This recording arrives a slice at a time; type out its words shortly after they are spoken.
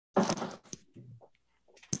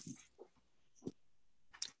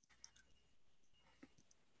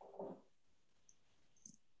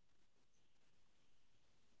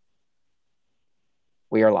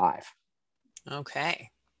We are live. Okay.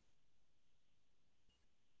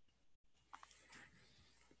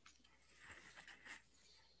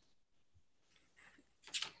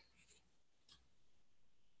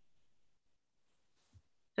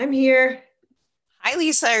 I'm here. Hi,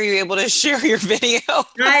 Lisa. Are you able to share your video?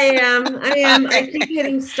 I am. I keep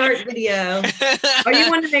hitting start video. You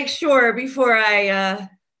want to make sure before I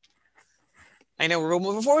know.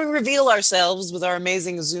 Before we reveal ourselves with our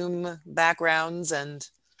amazing Zoom backgrounds and...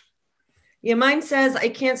 Yeah, mine says I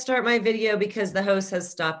can't start my video because the host has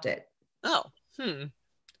stopped it. Oh,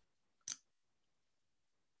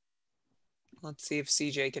 Let's see if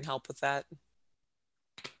CJ can help with that.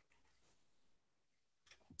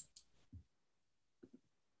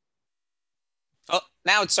 Oh,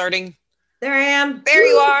 now it's starting. There I am. There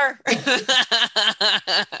you are.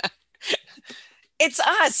 It's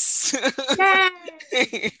us.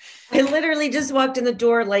 Yay! I literally just walked in the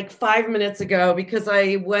door like 5 minutes ago because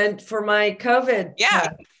I went for my COVID. Yeah,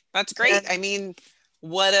 that's great. I mean,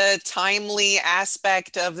 what a timely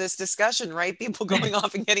aspect of this discussion, right? People going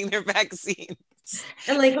off and getting their vaccines.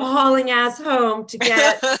 And like hauling ass home to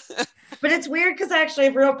get... But it's weird because I actually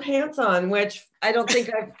have real pants on, which I don't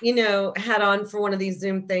think I've, had on for one of these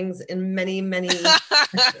Zoom things in many, many...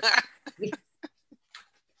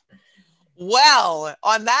 Well,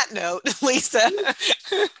 on that note, Lisa.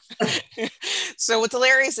 So what's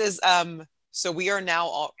hilarious is, so we are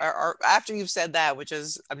now, after you've said that, which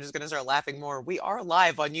is, I'm just going to start laughing more. We are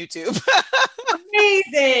live on YouTube.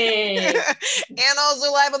 Amazing. And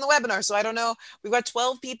also live on the webinar. So I don't know, we've got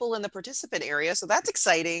 12 people in the participant area. So that's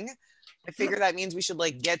exciting. I figure that means we should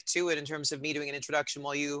get to it in terms of me doing an introduction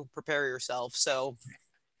while you prepare yourself. So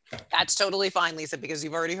that's totally fine, Lisa, because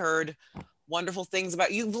you've already heard wonderful things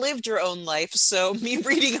about, you've lived your own life. So me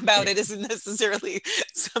reading about it isn't necessarily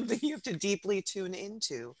something you have to deeply tune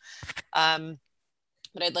into. But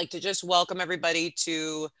I'd like to just welcome everybody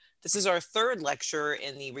to, this is our third lecture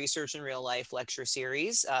in the Research in Real Life lecture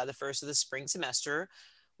series, the first of the spring semester.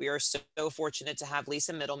 We are so fortunate to have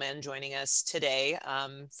Lisa Middleman joining us today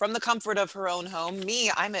from the comfort of her own home.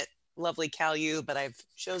 Me, I'm at lovely Cal U, but I've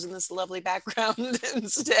chosen this lovely background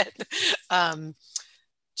instead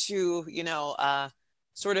to,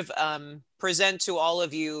 sort of present to all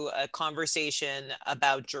of you a conversation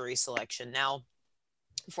about jury selection. Now,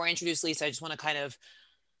 before I introduce Lisa, I just want to kind of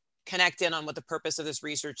connect in on what the purpose of this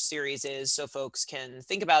research series is, so folks can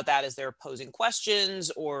think about that as they're posing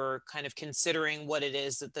questions or kind of considering what it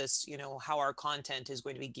is that this, how our content is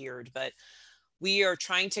going to be geared. But we are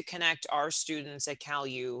trying to connect our students at Cal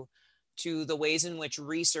U to the ways in which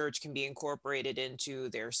research can be incorporated into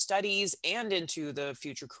their studies and into the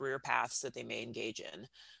future career paths that they may engage in.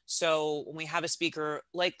 So when we have a speaker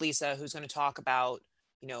like Lisa, who's going to talk about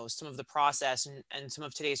some of the process, and some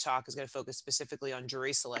of today's talk is going to focus specifically on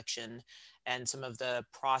jury selection and some of the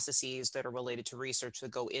processes that are related to research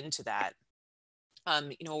that go into that.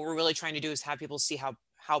 What we're really trying to do is have people see how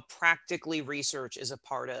practically research is a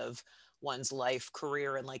part of one's life,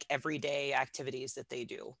 career, and everyday activities that they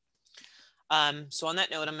do. So on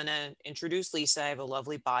that note, I'm going to introduce Lisa. I have a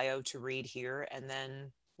lovely bio to read here, and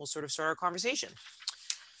then we'll sort of start our conversation.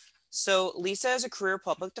 So Lisa is a career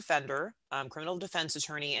public defender, criminal defense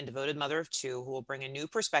attorney, and devoted mother of two who will bring a new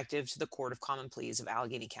perspective to the Court of Common Pleas of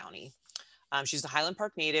Allegheny County. She's the Highland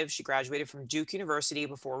Park native. She graduated from Duke University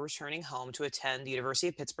before returning home to attend the University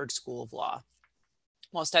of Pittsburgh School of Law.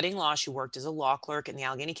 While studying law, she worked as a law clerk in the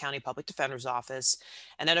Allegheny County Public Defender's Office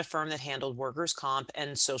and at a firm that handled workers' comp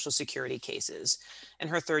and Social Security cases. In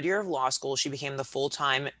her third year of law school, she became the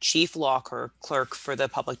full-time chief law clerk for the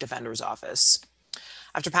Public Defender's Office.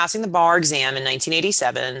 After passing the bar exam in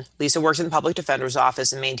 1987, Lisa worked in the Public Defender's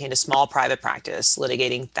Office and maintained a small private practice,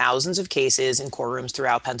 litigating thousands of cases in courtrooms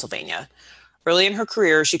throughout Pennsylvania. Early in her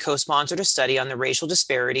career, she co-sponsored a study on the racial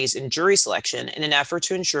disparities in jury selection in an effort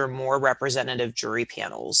to ensure more representative jury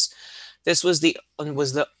panels. This was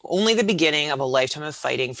only the beginning of a lifetime of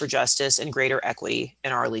fighting for justice and greater equity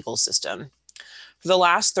in our legal system. For the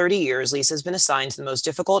last 30 years, Lisa has been assigned to the most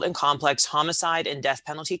difficult and complex homicide and death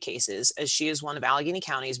penalty cases, as she is one of Allegheny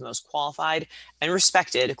County's most qualified and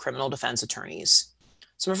respected criminal defense attorneys.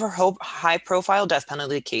 Some of her high-profile death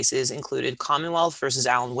penalty cases included Commonwealth versus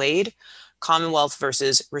Alan Wade, Commonwealth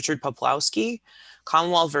versus Richard Poplawski,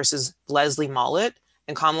 Commonwealth versus Leslie Mollett,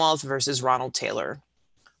 and Commonwealth versus Ronald Taylor.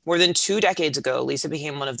 More than 2 decades ago, Lisa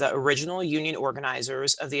became one of the original union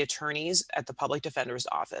organizers of the attorneys at the Public Defender's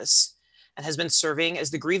Office, and has been serving as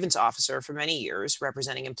the grievance officer for many years,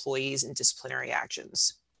 representing employees in disciplinary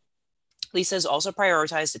actions. Lisa has also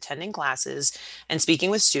prioritized attending classes and speaking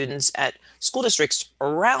with students at school districts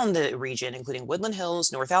around the region, including Woodland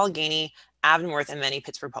Hills, North Allegheny, Avonworth, and many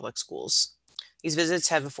Pittsburgh public schools. These visits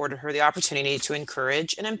have afforded her the opportunity to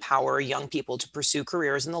encourage and empower young people to pursue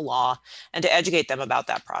careers in the law and to educate them about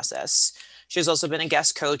that process. She has also been a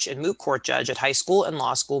guest coach and moot court judge at high school and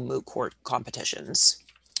law school moot court competitions.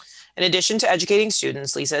 In addition to educating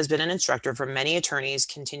students, Lisa has been an instructor for many attorneys'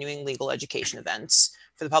 continuing legal education events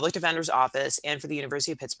for the Public Defender's Office and for the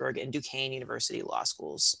University of Pittsburgh and Duquesne University Law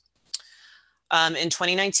Schools. In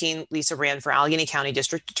 2019, Lisa ran for Allegheny County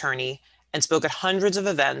District Attorney and spoke at hundreds of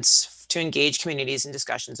events to engage communities in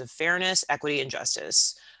discussions of fairness, equity, and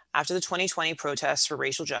justice. After the 2020 protests for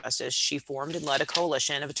racial justice, she formed and led a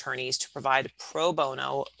coalition of attorneys to provide pro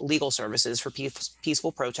bono legal services for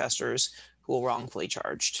peaceful protesters who were wrongfully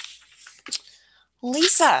charged.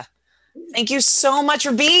 Lisa, thank you so much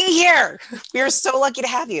for being here. We are so lucky to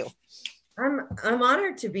have you. I'm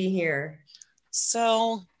honored to be here.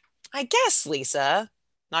 So I guess, Lisa,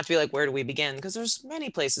 not to be like, where do we begin? Because there's many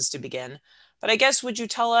places to begin. But I guess, would you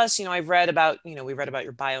tell us, we read about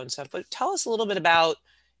your bio and stuff, but tell us a little bit about,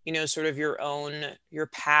 sort of your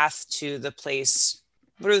path to the place.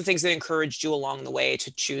 What are the things that encouraged you along the way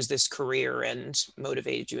to choose this career and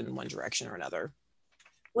motivated you in one direction or another?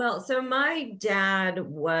 Well, so my dad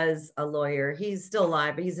was a lawyer. He's still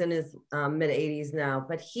alive, but he's in his mid 80s now.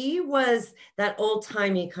 But he was that old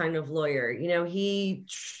timey kind of lawyer. He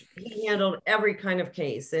handled every kind of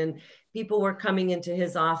case, and people were coming into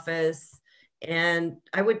his office, and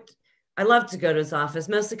I loved to go to his office,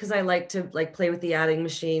 mostly because I like to play with the adding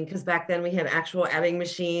machine, because back then we had actual adding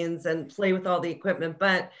machines and play with all the equipment.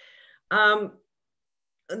 But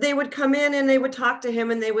they would come in and they would talk to him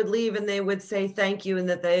and they would leave and they would say thank you, and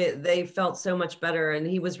that they felt so much better, and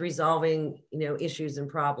he was resolving issues and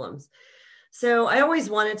problems. So I always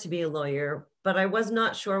wanted to be a lawyer, but I was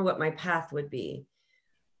not sure what my path would be.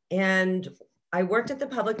 And I worked at the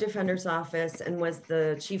public defender's office and was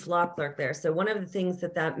the chief law clerk there. So one of the things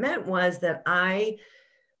that meant was that I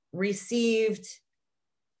received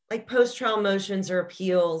post-trial motions or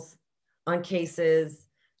appeals on cases,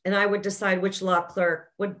 and I would decide which law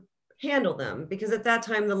clerk would handle them, because at that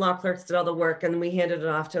time the law clerks did all the work and we handed it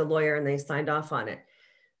off to a lawyer and they signed off on it.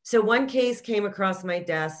 So one case came across my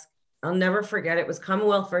desk. I'll never forget. It was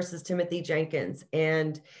Commonwealth versus Timothy Jenkins.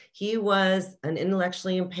 And he was an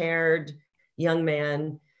intellectually impaired young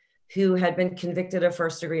man who had been convicted of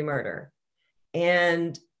first-degree murder.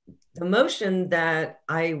 And the motion that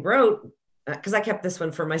I wrote, because I kept this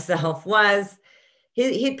one for myself, was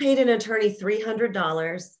he'd paid an attorney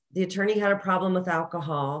 $300. The attorney had a problem with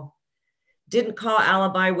alcohol, didn't call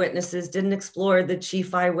alibi witnesses, didn't explore the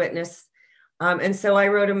chief eyewitness. And so I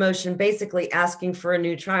wrote a motion basically asking for a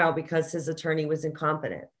new trial because his attorney was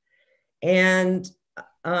incompetent. And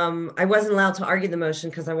I wasn't allowed to argue the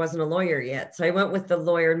motion because I wasn't a lawyer yet. So I went with the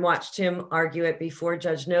lawyer and watched him argue it before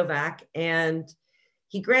Judge Novak. And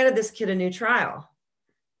he granted this kid a new trial.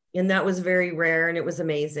 And that was very rare, and it was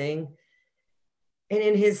amazing. And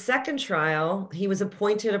in his second trial, he was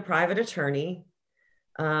appointed a private attorney,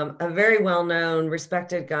 a very well-known,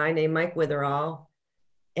 respected guy named Mike Witherall.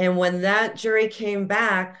 And when that jury came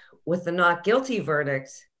back with the not guilty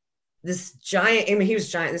verdict, this giant, he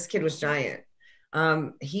was giant, this kid was giant.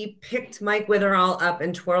 He picked Mike Witherall up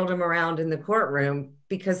and twirled him around in the courtroom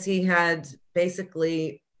because he had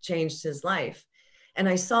basically changed his life. And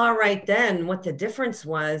I saw right then what the difference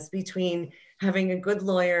was between having a good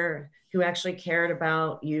lawyer who actually cared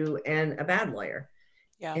about you and a bad lawyer.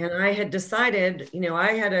 Yeah. And I had decided,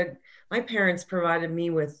 my parents provided me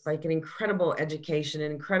with an incredible education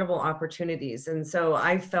and incredible opportunities. And so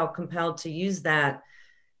I felt compelled to use that,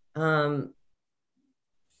 all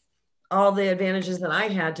the advantages that I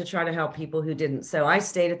had, to try to help people who didn't. So I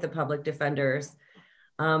stayed at the public defenders.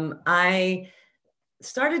 I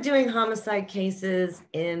started doing homicide cases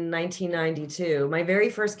in 1992. My very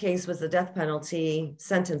first case was the death penalty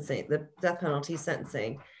sentencing.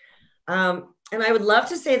 And I would love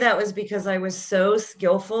to say that was because I was so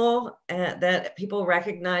skillful that people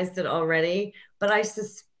recognized it already, but I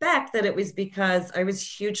suspect that it was because I was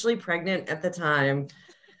hugely pregnant at the time.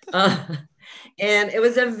 And it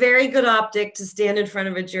was a very good optic to stand in front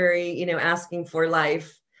of a jury, asking for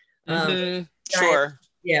life. Sure.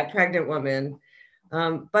 Yeah, pregnant woman.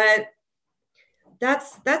 But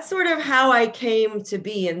that's sort of how I came to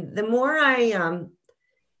be. And the more I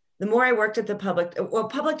worked at the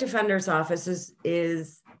public defender's office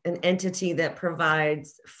is an entity that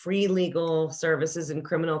provides free legal services in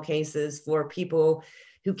criminal cases for people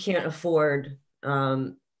who can't afford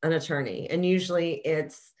an attorney. And usually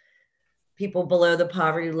it's people below the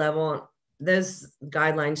poverty level. Those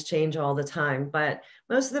guidelines change all the time, but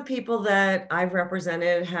most of the people that I've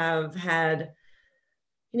represented have had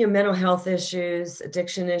mental health issues,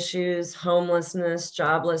 addiction issues, homelessness,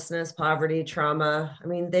 joblessness, poverty, trauma. I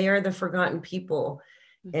mean, they are the forgotten people.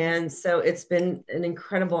 Mhm. And so it's been an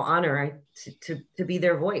incredible honor to be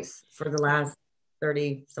their voice for the last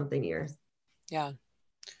 30 something years. Yeah.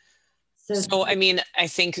 So, I mean, I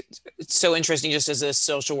think it's so interesting just as a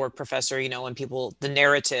social work professor, when the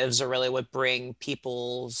narratives are really what bring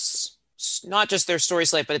people's, not just their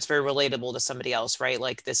stories to life, but it's very relatable to somebody else, right?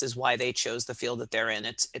 Like this is why they chose the field that they're in.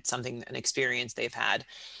 It's something, an experience they've had.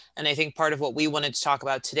 And I think part of what we wanted to talk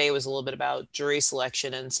about today was a little bit about jury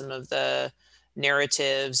selection and some of the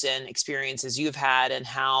narratives and experiences you've had and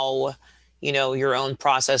how, your own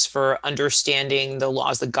process for understanding the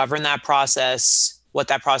laws that govern that process, what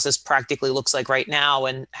that process practically looks like right now,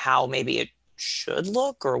 and how maybe it should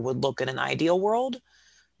look or would look in an ideal world.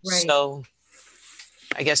 Right. So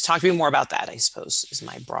I guess talk to me more about that, I suppose, is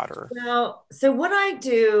my broader. Well, so what I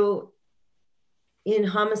do in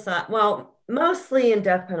homicide, well, mostly in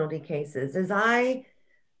death penalty cases, is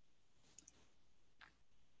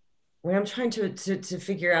when I'm trying to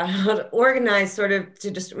figure out how to organize sort of to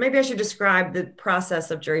just, maybe I should describe the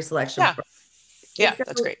process of jury selection. Yeah,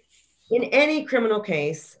 that's great. In any criminal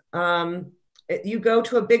case, you go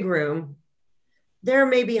to a big room. There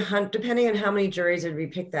may be, depending on how many juries would be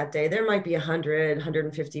picked that day, there might be 100,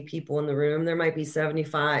 150 people in the room. There might be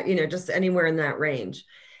 75, just anywhere in that range.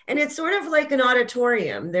 And it's sort of like an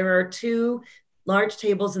auditorium. There are two large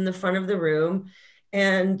tables in the front of the room,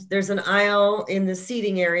 and there's an aisle in the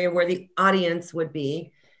seating area where the audience would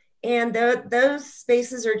be. And those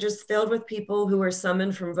spaces are just filled with people who are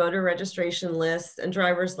summoned from voter registration lists and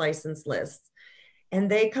driver's license lists. And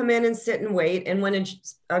they come in and sit and wait. And when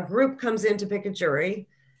a group comes in to pick a jury,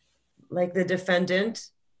 like the defendant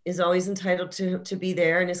is always entitled to be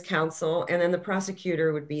there and his counsel, and then the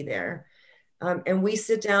prosecutor would be there. And we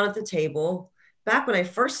sit down at the table. Back when I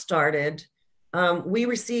first started, we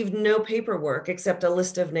received no paperwork except a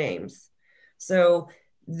list of names. So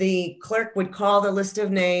the clerk would call the list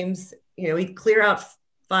of names, he'd clear out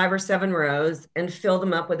 5 or 7 rows and fill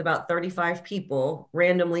them up with about 35 people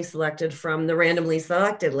randomly selected from the randomly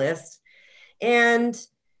selected list. And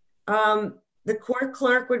the court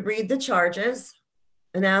clerk would read the charges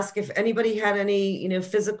and ask if anybody had any,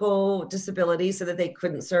 physical disability so that they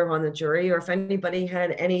couldn't serve on the jury, or if anybody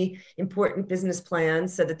had any important business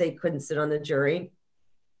plans so that they couldn't sit on the jury.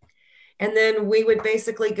 And then we would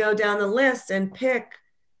basically go down the list and pick,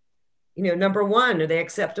 number 1, are they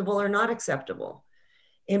acceptable or not acceptable?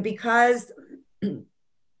 And because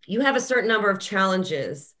you have a certain number of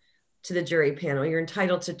challenges to the jury panel, you're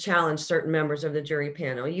entitled to challenge certain members of the jury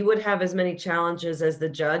panel. You would have as many challenges as the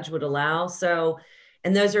judge would allow. So,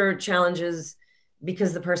 and those are challenges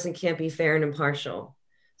because the person can't be fair and impartial.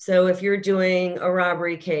 So if you're doing a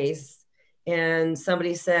robbery case and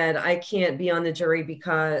somebody said, I can't be on the jury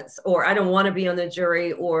because, or I don't want to be on the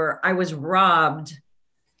jury, or I was robbed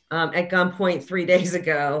at gunpoint 3 days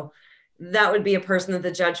ago, that would be a person that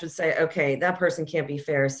the judge would say, okay, that person can't be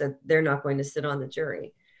fair, so they're not going to sit on the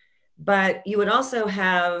jury. But you would also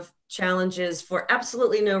have challenges for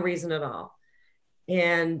absolutely no reason at all.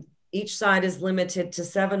 And each side is limited to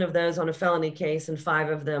 7 of those on a felony case and 5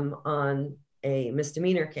 of them on a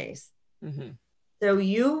misdemeanor case. Mm-hmm. So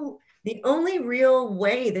the only real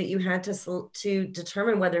way that you had to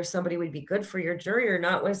determine whether somebody would be good for your jury or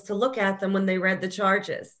not was to look at them when they read the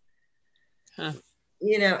charges. Huh.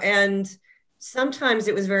 And sometimes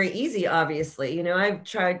it was very easy, obviously. I've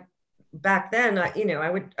tried back then,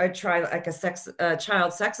 I'd try like a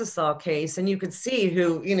child sex assault case, and you could see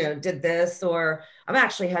who, did this, or I've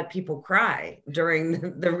actually had people cry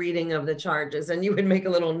during the reading of the charges, and you would make a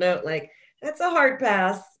little note like, that's a hard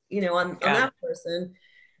pass, on that person.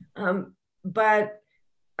 But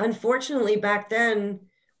unfortunately, back then,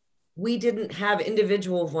 we didn't have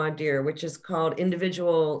individual voir dire, which is called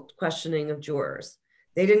individual questioning of jurors.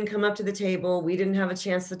 They didn't come up to the table. We didn't have a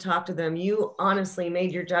chance to talk to them. You honestly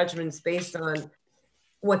made your judgments based on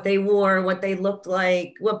what they wore, what they looked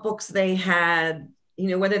like, what books they had,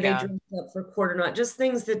 whether they dressed up for court or not, just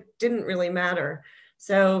things that didn't really matter.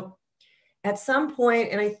 So at some point,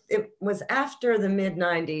 and it was after the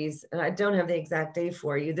mid-90s, and I don't have the exact date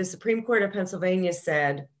for you, the Supreme Court of Pennsylvania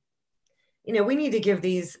said, we need to give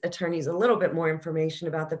these attorneys a little bit more information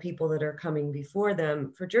about the people that are coming before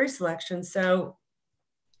them for jury selection. So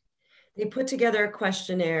they put together a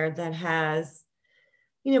questionnaire that has,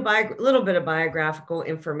 a little bit of biographical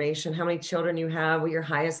information, how many children you have, what your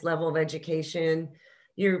highest level of education,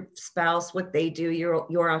 your spouse, what they do,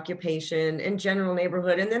 your occupation, and general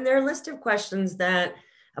neighborhood. And then there are a list of questions that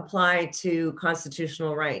apply to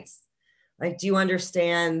constitutional rights. Like, do you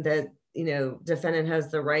understand that defendant has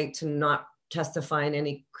the right to not testify in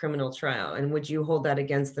any criminal trial? And would you hold that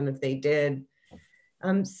against them if they did?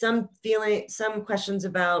 Some questions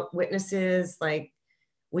about witnesses, like,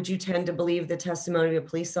 would you tend to believe the testimony of a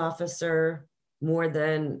police officer more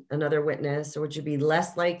than another witness, or would you be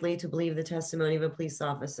less likely to believe the testimony of a police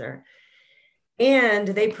officer? And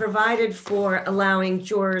they provided for allowing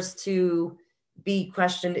jurors to be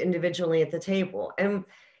questioned individually at the table. And,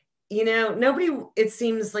 nobody, it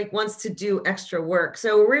seems like, wants to do extra work.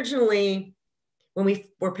 So originally, when we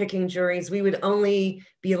were picking juries, we would only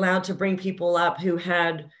be allowed to bring people up who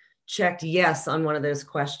had checked yes on one of those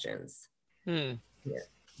questions. Yeah,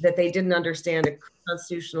 that they didn't understand a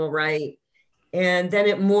constitutional right. And then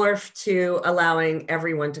it morphed to allowing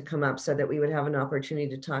everyone to come up so that we would have an opportunity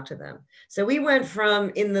to talk to them. So we went from,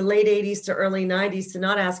 in the late 80s to early 90s, to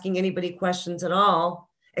not asking anybody questions at all,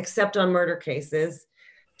 except on murder cases,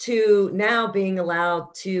 to now being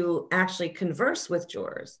allowed to actually converse with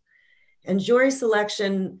jurors. And jury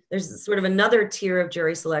selection, there's sort of another tier of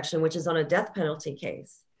jury selection, which is on a death penalty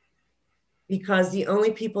case, because the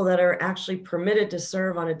only people that are actually permitted to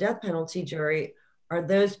serve on a death penalty jury are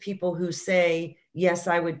those people who say, yes,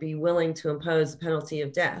 I would be willing to impose a penalty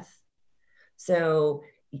of death. So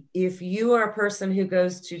if you are a person who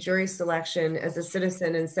goes to jury selection as a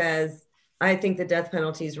citizen and says, I think the death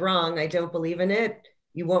penalty is wrong, I don't believe in it,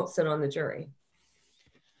 you won't sit on the jury.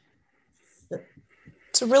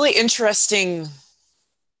 It's a really interesting.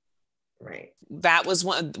 Right.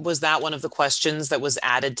 Was that one of the questions that was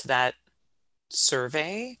added to that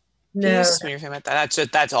survey piece? No. When you're talking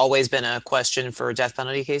about that's always been a question for death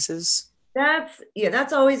penalty cases.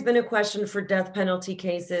 That's always been a question for death penalty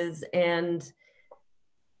cases, and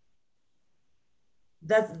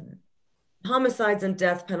that's homicides and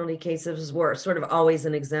death penalty cases were sort of always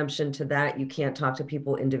an exemption to that. You can't talk to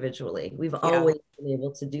people individually. We've always been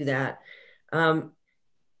able to do that.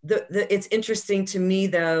 It's interesting to me,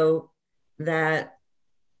 though, that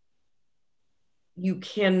you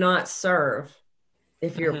cannot serve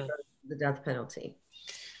if you're the death penalty.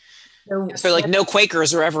 So like no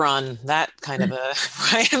Quakers are ever on that kind of a,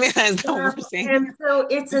 right? I mean, that's what we're saying. And so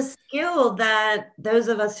it's a skill that those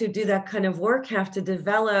of us who do that kind of work have to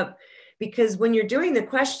develop, because when you're doing the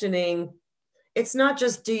questioning, it's not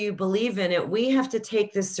just, do you believe in it? We have to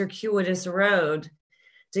take this circuitous road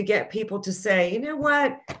to get people to say, you know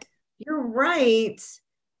what, you're right.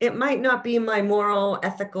 It might not be my moral,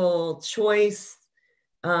 ethical choice.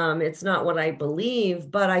 It's not what I believe,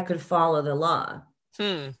 but I could follow the law.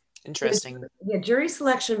 Interesting. Jury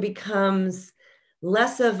selection becomes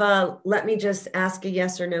less of a, let me just ask a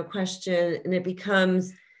yes or no question. And it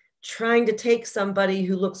becomes trying to take somebody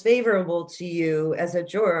who looks favorable to you as a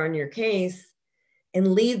juror on your case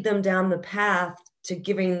and lead them down the path to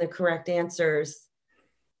giving the correct answers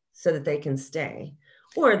so that they can stay.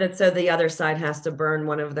 Or that so the other side has to burn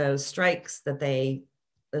one of those strikes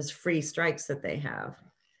those free strikes that they have.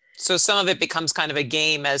 So some of it becomes kind of a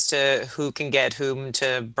game as to who can get whom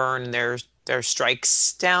to burn their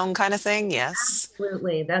strikes down, kind of thing. Yes.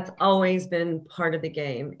 Absolutely. That's always been part of the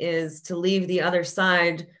game, is to leave the other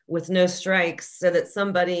side with no strikes so that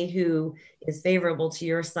somebody who is favorable to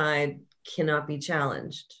your side cannot be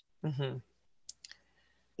challenged. Mm-hmm.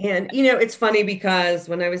 And, it's funny because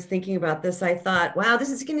when I was thinking about this, I thought, wow, this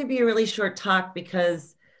is going to be a really short talk,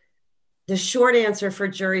 because the short answer for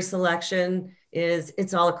jury selection is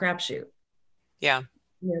it's all a crapshoot. Yeah.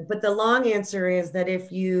 But the long answer is that if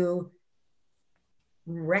you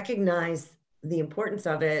recognize the importance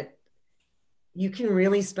of it, you can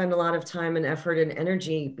really spend a lot of time and effort and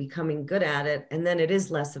energy becoming good at it. And then it is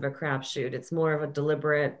less of a crapshoot. It's more of a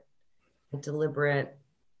deliberate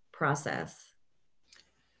process.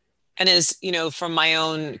 And as, from my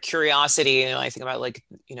own curiosity, I think about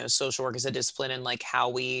social work as a discipline and like how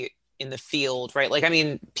we in the field, right? Like, I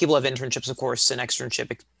mean, people have internships, of course, and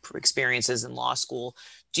externship experiences in law school.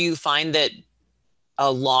 Do you find that a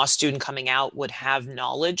law student coming out would have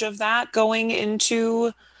knowledge of that going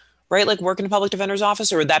into, right, like work in a public defender's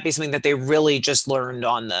office, or would that be something that they really just learned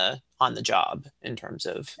on the job in terms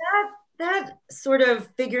of that sort of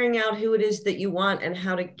figuring out who it is that you want and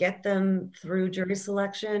how to get them through jury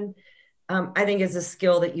selection? I think is a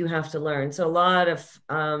skill that you have to learn. So a lot of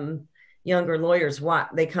younger lawyers,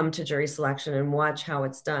 they come to jury selection and watch how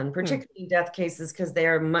it's done, particularly death cases, because they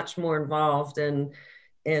are much more involved and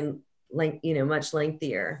much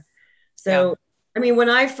lengthier. So, I mean, when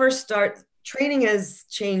I first training has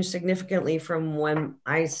changed significantly from when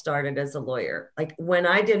I started as a lawyer. Like when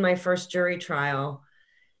I did my first jury trial,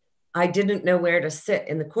 I didn't know where to sit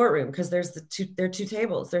in the courtroom because there are two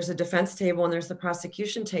tables. There's a defense table and there's the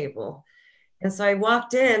prosecution table. And so I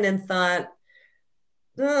walked in and thought,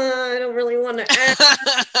 I don't really want to ask.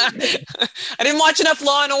 I didn't watch enough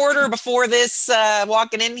Law and Order before this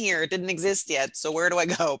walking in here. It didn't exist yet. So where do I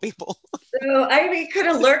go, people? So I kind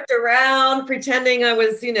of lurked around pretending I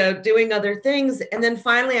was, doing other things. And then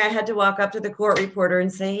finally I had to walk up to the court reporter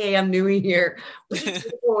and say, hey, I'm new here. Which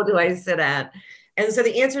table do I sit at? And so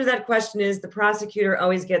the answer to that question is the prosecutor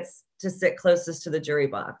always gets to sit closest to the jury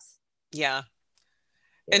box. Yeah.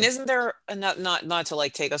 And isn't there not to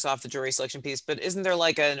like take us off the jury selection piece, but isn't there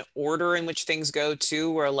like an order in which things go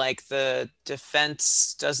to where like the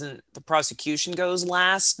prosecution goes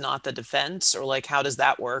last, not the defense, or like how does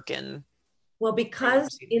that work in? Well,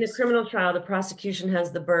 because in a criminal trial, the prosecution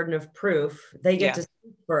has the burden of proof. They get to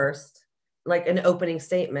speak first, like in opening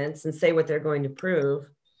statements, and say what they're going to prove.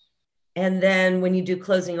 And then when you do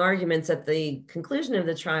closing arguments at the conclusion of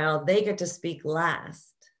the trial, they get to speak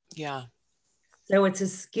last. Yeah. So it's a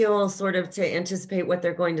skill sort of to anticipate what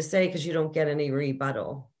they're going to say because you don't get any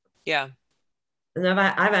rebuttal. Yeah. And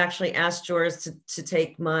I've actually asked jurors to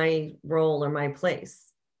take my role or my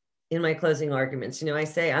place in my closing arguments. I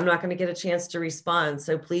say, I'm not going to get a chance to respond.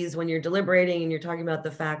 So please, when you're deliberating and you're talking about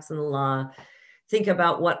the facts and the law, think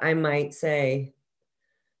about what I might say,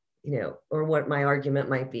 or what my argument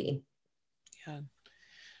might be. Yeah.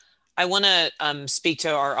 I want to speak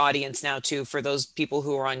to our audience now too, for those people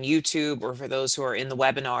who are on YouTube or for those who are in the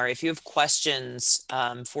webinar. If you have questions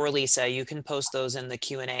for Lisa, you can post those in the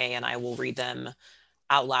Q&A and I will read them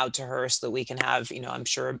out loud to her so that we can have, I'm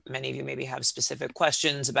sure many of you maybe have specific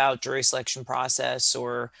questions about jury selection process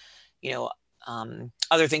or,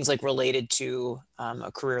 other things like related to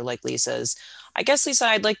a career like Lisa's. I guess, Lisa,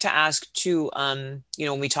 I'd like to ask too, when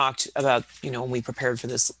we talked about, when we prepared for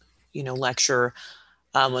this, lecture,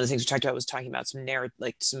 one of the things we talked about was talking about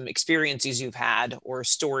some experiences you've had or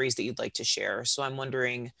stories that you'd like to share. So I'm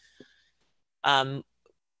wondering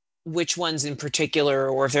which ones in particular,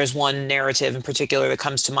 or if there's one narrative in particular that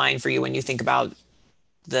comes to mind for you when you think about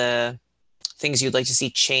the things you'd like to see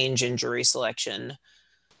change in jury selection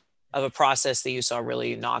of a process that you saw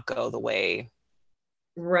really not go the way.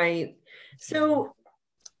 Right. So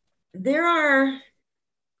there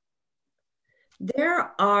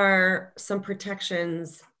are some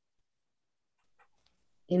protections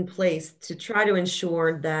in place to try to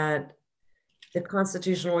ensure that the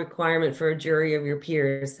constitutional requirement for a jury of your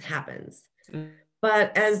peers happens. Mm-hmm.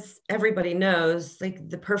 But as everybody knows, like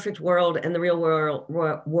the perfect world and the real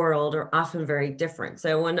world are often very different.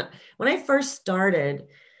 So when I first started,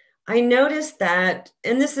 I noticed that,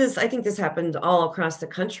 and I think this happened all across the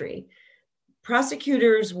country,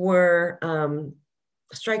 prosecutors were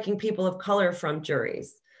striking people of color from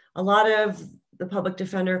juries. A lot of the public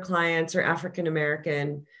defender clients are African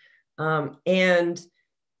American, and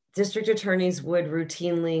district attorneys would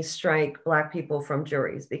routinely strike Black people from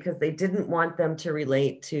juries because they didn't want them to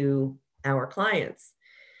relate to our clients.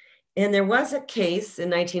 And there was a case in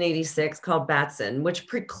 1986 called Batson, which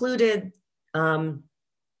precluded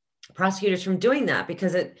prosecutors from doing that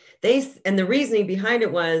because and the reasoning behind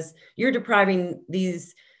it was you're depriving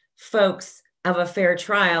these folks of a fair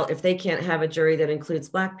trial if they can't have a jury that includes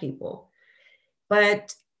Black people.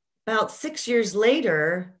 But about 6 years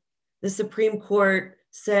later, the Supreme Court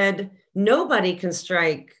said nobody can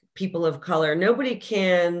strike people of color. Nobody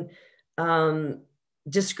can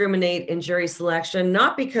discriminate in jury selection,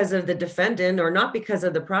 not because of the defendant or not because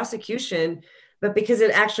of the prosecution, but because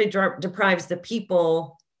it actually deprives the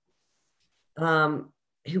people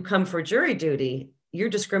who come for jury duty. You're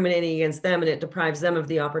discriminating against them and it deprives them of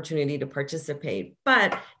the opportunity to participate.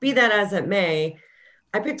 But be that as it may,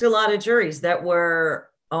 I picked a lot of juries that were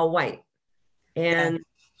all white. And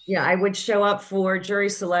yeah, I would show up for jury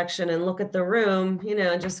selection and look at the room,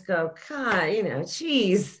 and just go, God,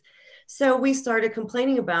 geez. So we started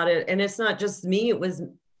complaining about it. And it's not just me, it was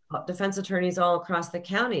defense attorneys all across the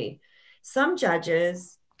county. Some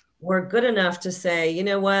judges were good enough to say, you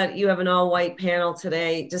know what, you have an all white panel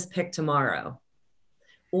today, just pick tomorrow.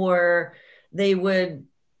 Or they would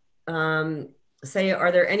say,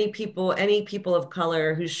 are there any people of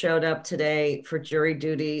color who showed up today for jury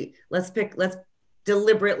duty? Let's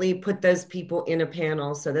deliberately put those people in a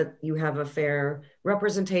panel so that you have a fair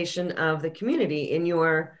representation of the community in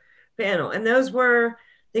your panel. And those were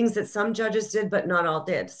things that some judges did, but not all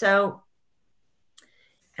did. So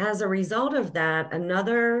as a result of that,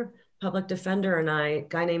 another public defender and a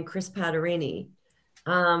guy named Chris Patarini,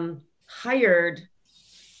 hired,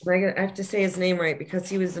 I have to say his name right because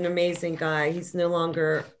he was an amazing guy. He's no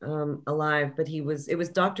longer alive, but it was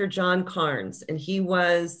Dr. John Carnes, and he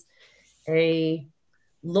was a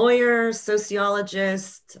lawyer,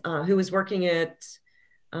 sociologist who was working at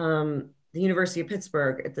the University of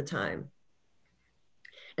Pittsburgh at the time.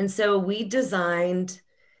 And so we designed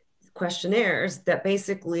questionnaires that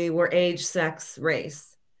basically were age, sex,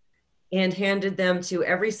 race, and handed them to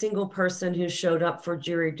every single person who showed up for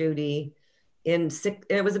jury duty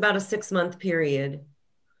it was about a 6-month period.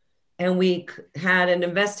 And we had an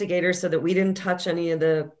investigator so that we didn't touch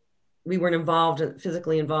we weren't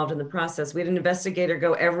physically involved in the process. We had an investigator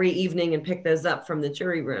go every evening and pick those up from the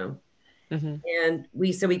jury room. Mm-hmm. And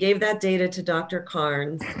we gave that data to Dr.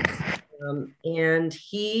 Carnes, and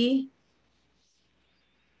he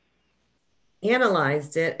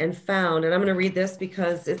analyzed it and found, and I'm going to read this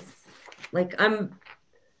because it's like, I'm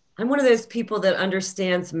one of those people that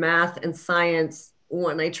understands math and science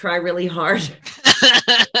when I try really hard.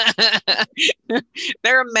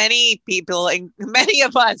 There are many people, and many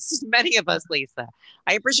of us, Lisa.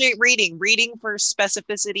 I appreciate reading. Reading for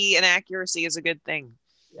specificity and accuracy is a good thing.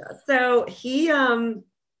 Yeah. So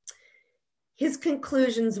his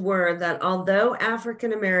conclusions were that although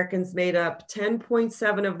African Americans made up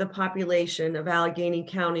 10.7% of the population of Allegheny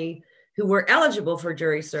County who were eligible for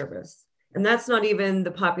jury service, and that's not even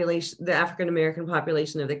the African American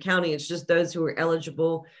population of the county, it's just those who were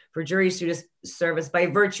eligible for jury service by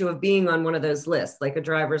virtue of being on one of those lists, like a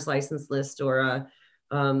driver's license list or a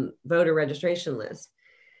voter registration list.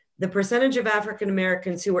 The percentage of African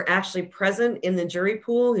Americans who were actually present in the jury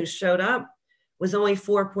pool who showed up was only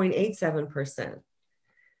 4.87%.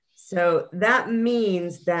 So that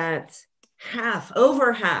means that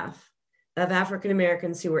over half of African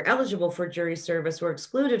Americans who were eligible for jury service were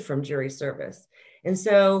excluded from jury service. And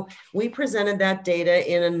so we presented that data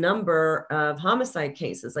in a number of homicide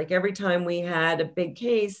cases. Like every time we had a big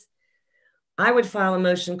case, I would file a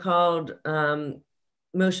motion called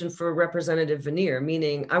motion for representative veneer,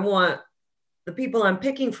 meaning I want the people I'm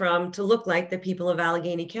picking from to look like the people of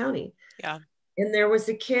Allegheny County. Yeah. And there was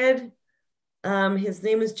a kid, his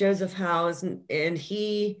name is Joseph Howes, and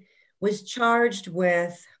he was charged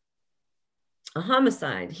with a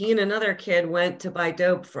homicide. He and another kid went to buy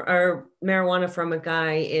marijuana from a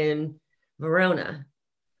guy in Verona,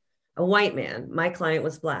 a white man. My client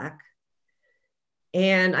was Black.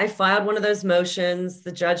 And I filed one of those motions.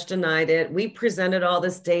 The judge denied it. We presented all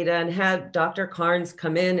this data and had Dr. Carnes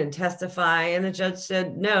come in and testify. And the judge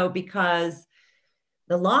said no, because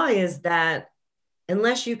the law is that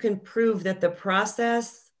unless you can prove that the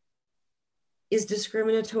process is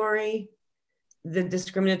discriminatory, the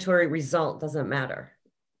discriminatory result doesn't matter.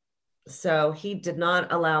 So he did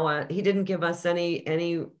not he didn't give us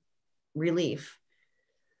any relief.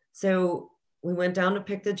 So we went down to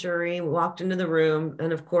pick the jury, we walked into the room,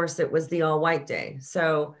 and of course it was the all white day.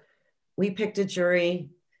 So we picked a jury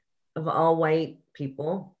of all white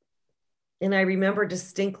people. And I remember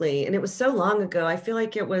distinctly, and it was so long ago, I feel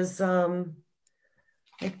like it was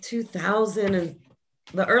like 2000 and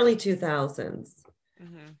the early 2000s.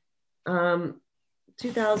 Mm-hmm.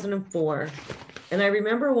 2004. And I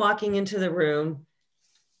remember walking into the room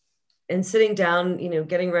and sitting down,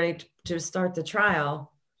 getting ready to start the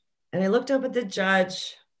trial. And I looked up at the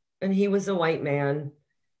judge, and he was a white man.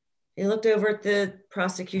 He looked over at the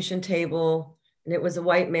prosecution table, and it was a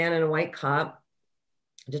white man and a white cop,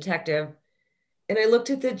 detective. And I looked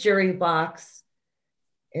at the jury box,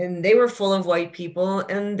 and they were full of white people.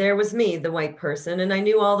 And there was me, the white person. And I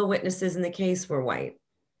knew all the witnesses in the case were white.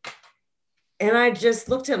 And I just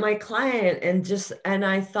looked at my client and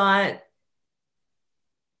I thought,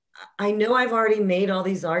 I know I've already made all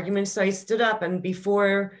these arguments. So I stood up, and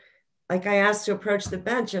before, I asked to approach the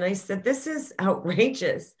bench, and I said, this is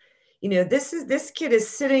outrageous. This kid is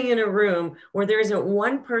sitting in a room where there isn't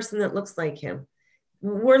one person that looks like him.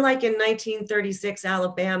 We're like in 1936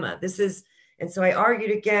 Alabama. And so I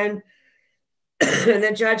argued again, and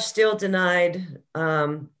the judge still denied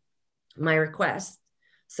my request.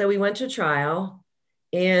 So we went to trial,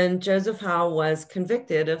 and Joseph Howe was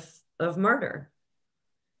convicted of murder.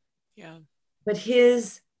 Yeah. But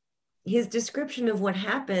his description of what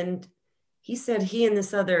happened, he said he and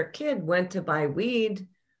this other kid went to buy weed,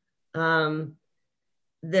 that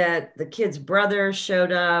the kid's brother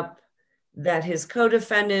showed up, that his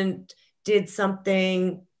co-defendant did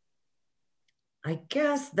something, I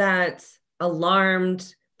guess, that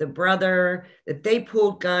alarmed the brother, that they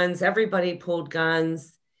pulled guns, everybody pulled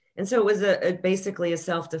guns. And so it was basically a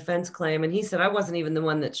self-defense claim. And he said, I wasn't even the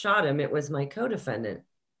one that shot him. It was my co-defendant.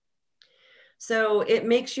 So it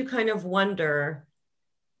makes you kind of wonder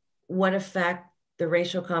what effect the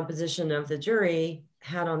racial composition of the jury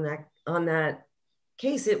had on that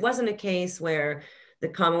case. It wasn't a case where the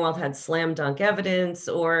Commonwealth had slam dunk evidence,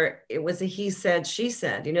 or it was a he said, she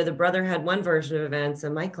said. The brother had one version of events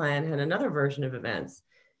and my client had another version of events.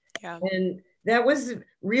 Yeah. And that was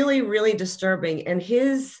really, really disturbing. And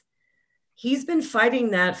he's been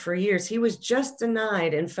fighting that for years. He was just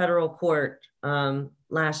denied in federal court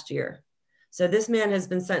last year. So this man has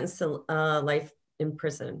been sentenced to life in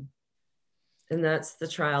prison. And that's the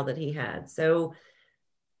trial that he had. So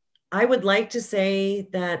I would like to say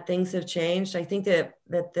that things have changed. I think that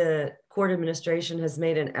the court administration has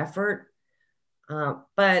made an effort,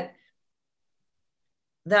 but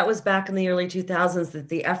that was back in the early 2000s that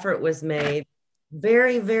the effort was made.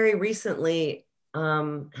 Very, very recently,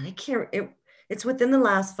 and it's within the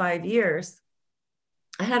last 5 years,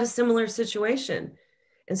 I had a similar situation.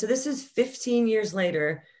 And so this is 15 years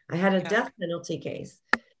later. I had a death penalty case,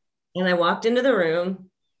 and I walked into the room,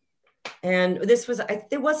 and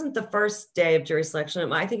it wasn't the first day of jury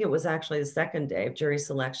selection. I think it was actually the second day of jury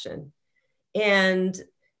selection. And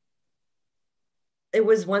it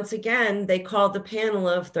was, once again, they called the panel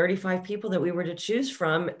of 35 people that we were to choose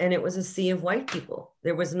from, and it was a sea of white people.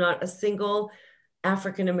 There was not a single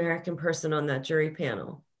African-American person on that jury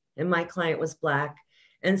panel. And my client was Black.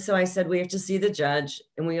 And so I said, we have to see the judge.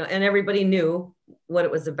 And everybody knew what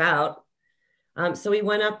it was about. So we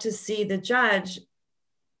went up to see the judge,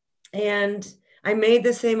 and I made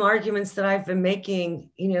the same arguments that I've been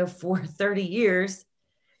making, for 30 years.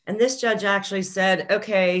 And this judge actually said,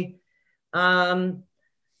 okay, are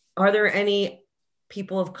there any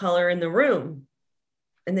people of color in the room?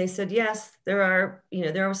 And they said, yes, there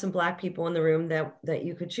are some Black people in the room that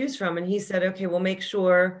you could choose from. And he said, okay, we'll make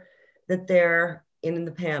sure that they're in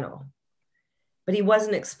the panel. But he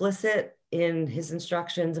wasn't explicit in his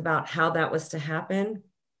instructions about how that was to happen.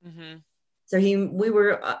 Mm-hmm. So we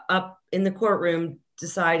were up in the courtroom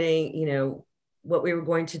deciding, what we were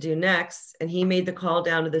going to do next. And he made the call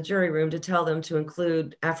down to the jury room to tell them to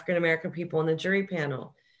include African-American people in the jury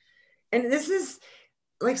panel. And this is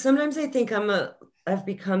like, sometimes I think I've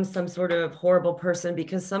become some sort of horrible person,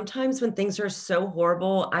 because sometimes when things are so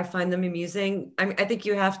horrible, I find them amusing. I think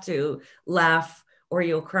you have to laugh or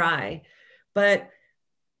you'll cry. But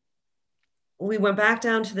we went back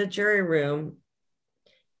down to the jury room,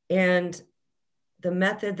 and the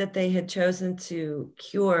method that they had chosen to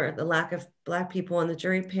cure the lack of Black people on the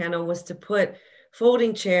jury panel was to put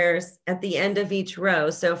folding chairs at the end of each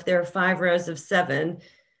row. So if there are 5 rows of 7,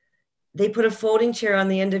 they put a folding chair on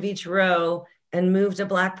the end of each row and moved a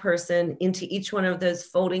Black person into each one of those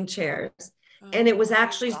folding chairs. Oh, and it was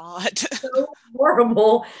actually so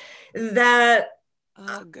horrible that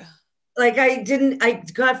I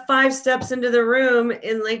got 5 steps into the room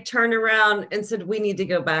and turned around and said, we need to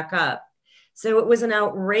go back up. So it was an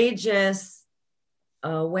outrageous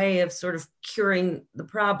way of sort of curing the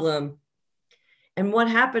problem. And what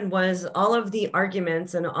happened was all of the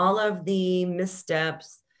arguments and all of the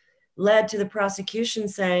missteps led to the prosecution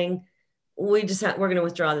saying, we're going to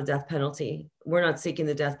withdraw the death penalty. We're not seeking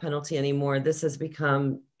the death penalty anymore. This has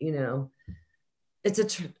become,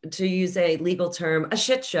 it's to use a legal term, a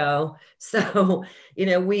shit show. So,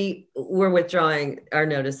 we're withdrawing our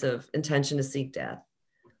notice of intention to seek death.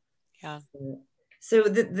 Yeah. So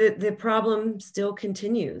the problem still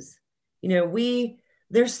continues.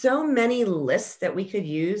 There's so many lists that we could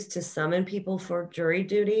use to summon people for jury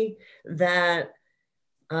duty that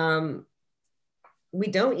we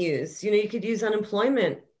don't use. You could use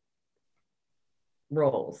unemployment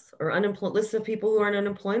rolls or lists of people who are in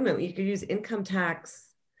unemployment. You could use income tax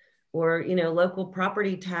or, local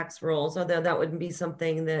property tax rolls, although that wouldn't be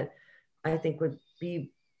something that I think would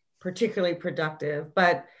be particularly productive.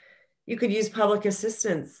 But you could use public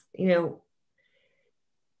assistance.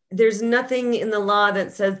 There's nothing in the law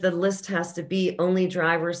that says the list has to be only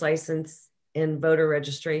driver's license and voter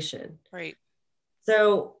registration. Right.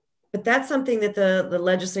 So, but that's something that the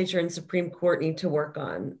legislature and Supreme Court need to work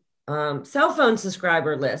on. Cell phone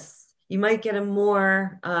subscriber lists. You might get a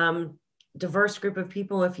more diverse group of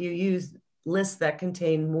people if you use lists that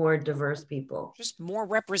contain more diverse people. Just more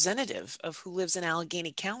representative of who lives in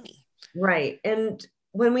Allegheny County. Right. And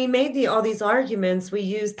when we made all these arguments, we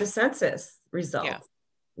used the census results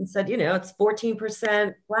and said, it's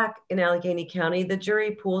 14% Black in Allegheny County. The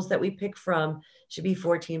jury pools that we pick from should be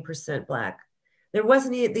 14% Black.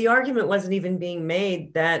 The argument wasn't even being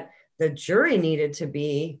made that the jury needed to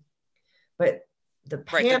be, but the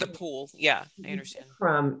panel the pool. Yeah, I understand.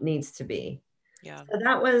 From needs to be. Yeah. So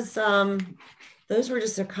that was, those were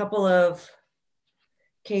just a couple of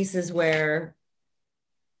cases where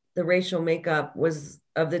the racial makeup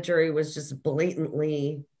of the jury was just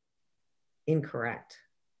blatantly incorrect.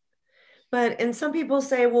 And some people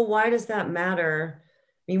say, well, why does that matter?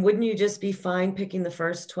 I mean, wouldn't you just be fine picking the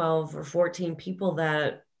first 12 or 14 people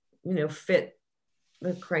that, fit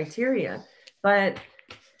the criteria? But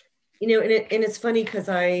and it's funny because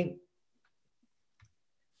I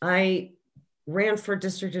ran for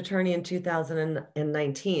district attorney in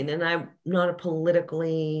 2019, and I'm not a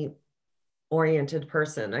politically oriented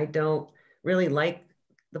person. I don't really like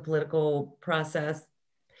the political process.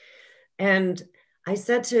 And I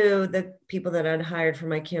said to the people that I'd hired for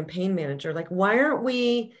my campaign manager, like, why aren't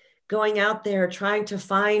we going out there trying to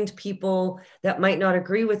find people that might not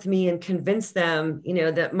agree with me and convince them,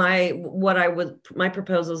 that my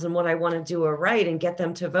proposals and what I want to do are right, and get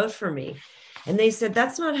them to vote for me? And they said,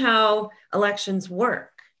 that's not how elections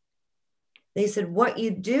work. They said, what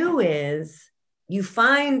you do is you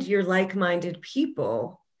find your like-minded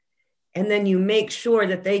people, and then you make sure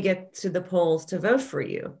that they get to the polls to vote for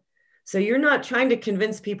you. So you're not trying to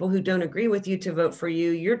convince people who don't agree with you to vote for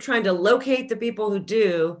you. You're trying to locate the people who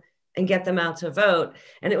do and get them out to vote.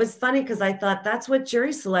 And it was funny because I thought that's what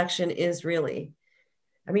jury selection is really.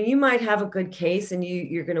 I mean, you might have a good case and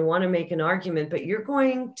you're going to want to make an argument, but you're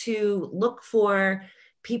going to look for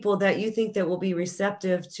people that you think that will be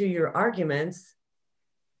receptive to your arguments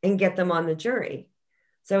and get them on the jury.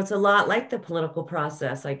 So it's a lot like the political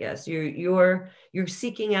process, I guess. You're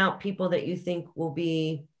seeking out people that you think will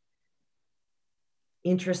be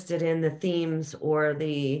interested in the themes or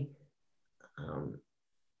the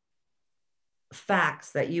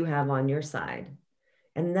facts that you have on your side.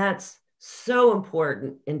 And that's so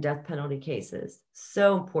important in death penalty cases.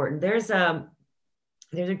 So important. There's a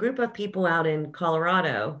group of people out in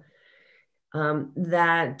Colorado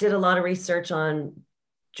that did a lot of research on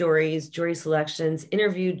jury selections,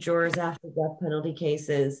 interviewed jurors after death penalty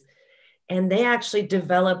cases. And they actually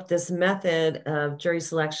developed this method of jury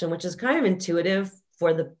selection, which is kind of intuitive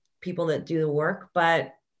for the people that do the work.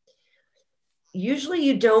 But usually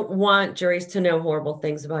you don't want juries to know horrible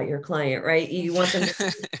things about your client, right? You want them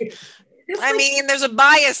to... I mean, there's a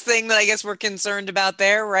bias thing that I guess we're concerned about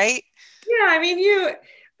there, right? Yeah, I mean,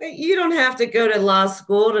 you don't have to go to law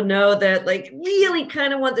school to know that, like, really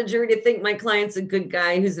kind of want the jury to think my client's a good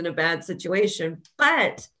guy who's in a bad situation.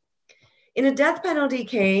 But in a death penalty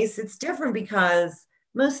case, it's different because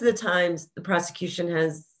most of the times the prosecution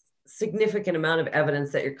has significant amount of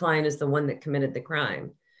evidence that your client is the one that committed the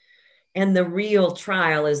crime. And the real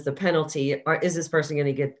trial is the penalty. Or is this person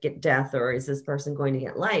going to get death, or is this person going to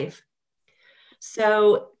get life?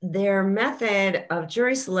 So their method of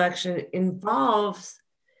jury selection involves,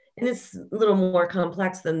 and it's a little more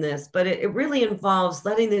complex than this, but it really involves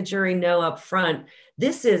letting the jury know up front,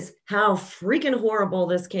 this is how freaking horrible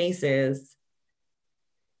this case is.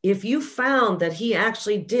 If you found that he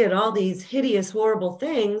actually did all these hideous, horrible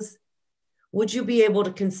things, would you be able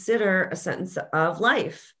to consider a sentence of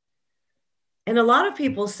life? And a lot of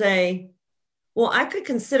people say, well, I could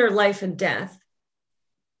consider life and death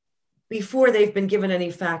before they've been given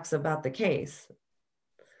any facts about the case.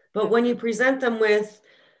 But when you present them with,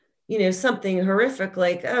 something horrific,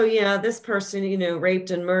 like, oh yeah, this person,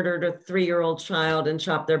 raped and murdered a 3-year-old child and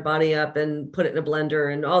chopped their body up and put it in a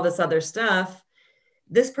blender and all this other stuff,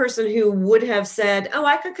 this person who would have said, oh,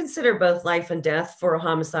 I could consider both life and death for a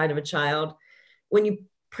homicide of a child, when you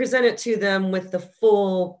present it to them with the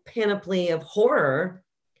full panoply of horror,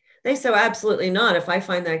 they say, absolutely not. If I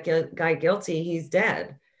find that guy guilty, he's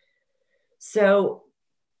dead. So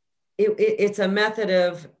it's a method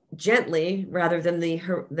of gently, rather than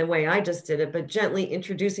the way I just did it, but gently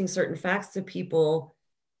introducing certain facts to people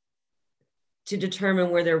to determine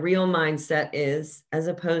where their real mindset is, as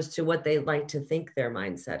opposed to what they like to think their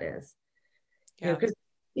mindset is. Yeah. Because,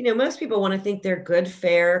 most people want to think they're good,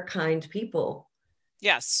 fair, kind people.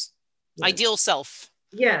 Yes. Yeah. Ideal self.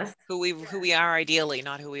 Yes. Who we are ideally,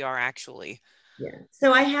 not who we are actually. Yeah.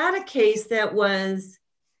 So I had a case that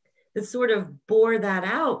sort of bore that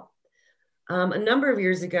out. A number of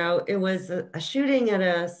years ago, it was a shooting at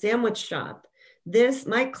a sandwich shop.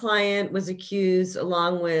 My client was accused,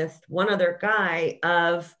 along with one other guy,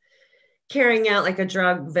 of carrying out like a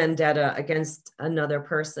drug vendetta against another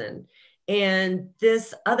person. And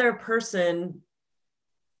this other person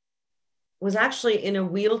was actually in a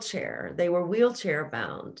wheelchair. They were wheelchair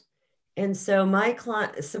bound. And so my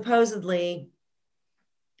client supposedly,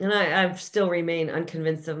 and I've still remain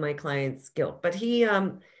unconvinced of my client's guilt, but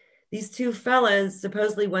these two fellas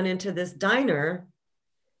supposedly went into this diner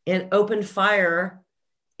and opened fire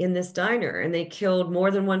in this diner, and they killed more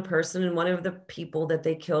than one person. And one of the people that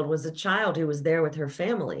they killed was a child who was there with her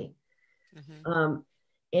family. Mm-hmm.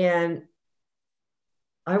 And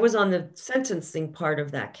I was on the sentencing part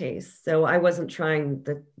of that case. So I wasn't trying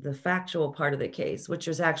the factual part of the case, which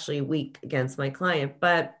was actually weak against my client.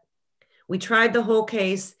 But we tried the whole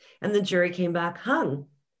case and the jury came back hung.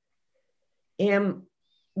 And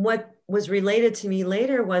what was related to me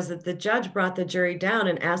later was that the judge brought the jury down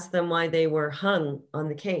and asked them why they were hung on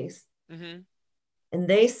the case. Mm-hmm. And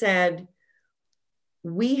they said,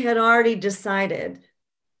 we had already decided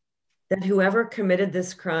that whoever committed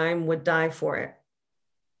this crime would die for it.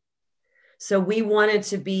 So we wanted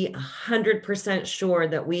to be 100% sure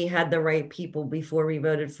that we had the right people before we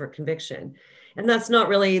voted for conviction. And that's not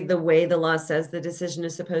really the way the law says the decision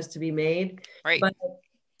is supposed to be made. Right. But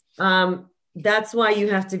that's why you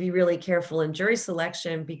have to be really careful in jury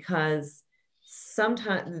selection, because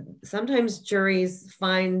sometimes juries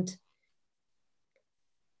find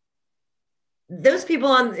those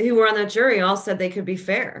people who were on that jury all said they could be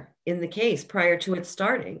fair in the case prior to it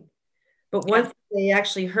starting. But once they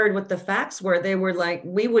actually heard what the facts were, they were like,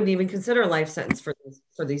 we wouldn't even consider a life sentence for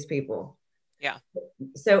these people. Yeah.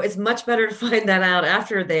 So it's much better to find that out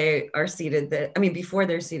after they are seated, before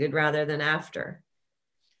they're seated rather than after.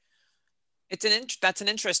 That's an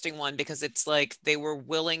interesting one, because it's like they were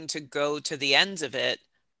willing to go to the ends of it,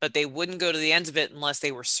 but they wouldn't go to the ends of it unless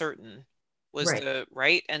they were certain was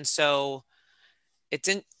right. And so it's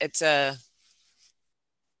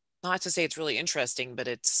not to say it's really interesting, but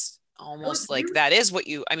it's almost like that is what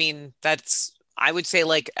I would say,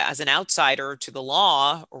 like, as an outsider to the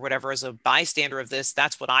law or whatever, as a bystander of this,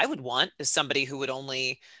 that's what I would want, is somebody who would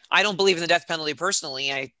I don't believe in the death penalty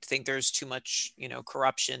personally. I think there's too much,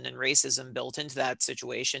 corruption and racism built into that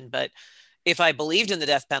situation. But if I believed in the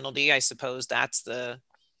death penalty, I suppose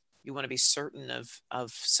you want to be certain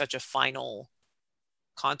of such a final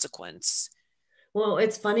consequence. Well,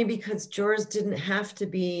 it's funny because jurors didn't have to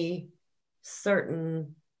be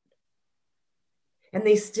certain, and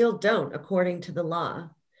they still don't, according to the law.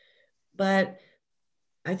 But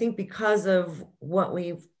I think because of what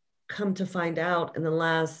we've come to find out in the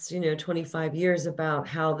last, 25 years about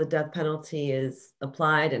how the death penalty is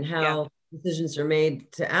applied and how decisions are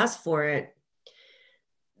made to ask for it,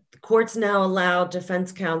 the courts now allow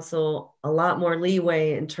defense counsel a lot more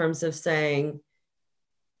leeway in terms of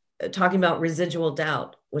talking about residual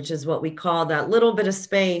doubt, which is what we call that little bit of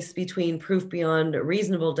space between proof beyond a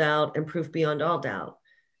reasonable doubt and proof beyond all doubt.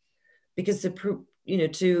 Because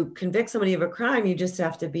to convict somebody of a crime, you just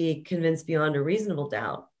have to be convinced beyond a reasonable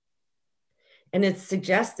doubt. And it's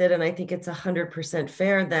suggested, and I think it's 100%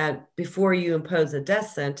 fair, that before you impose a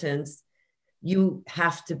death sentence, you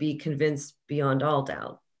have to be convinced beyond all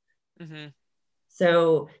doubt. Mm-hmm.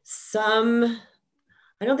 So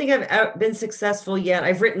I don't think I've been successful yet.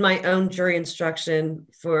 I've written my own jury instruction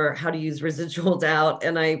for how to use residual doubt,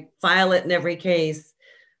 and I file it in every case.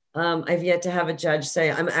 I've yet to have a judge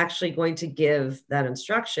say, I'm actually going to give that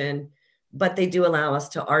instruction, but they do allow us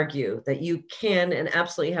to argue that you can and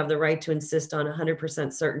absolutely have the right to insist on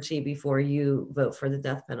 100% certainty before you vote for the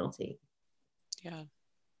death penalty. Yeah.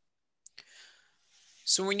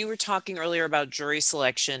 So when you were talking earlier about jury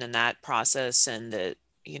selection and that process, and that,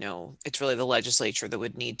 it's really the legislature that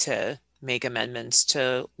would need to make amendments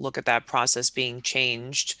to look at that process being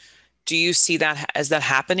changed, do you see that as that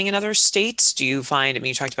happening in other states? Do you find,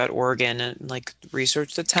 you talked about Oregon and like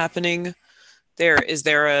research that's happening there. Is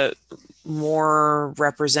there a more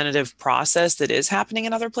representative process that is happening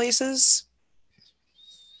in other places?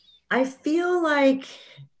 I feel like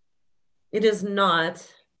it is not,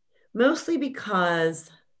 mostly because,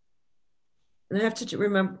 and I have to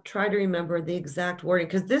try to remember the exact wording,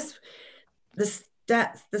 because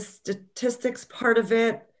the statistics part of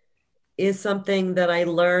it is something that I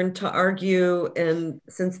learned to argue, and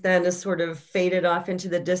since then has sort of faded off into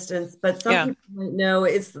the distance. But some people might know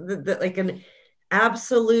it's like an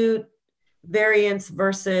absolute variance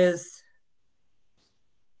versus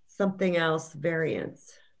something else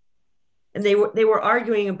variance. And they were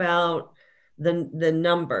arguing about the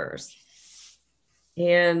numbers,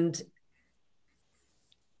 and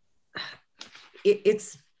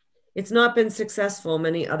it's not been successful in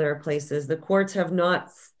many other places. The courts have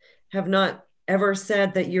not ever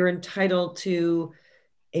said that you're entitled to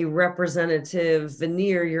a representative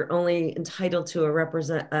veneer. You're only entitled to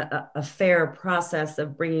a fair process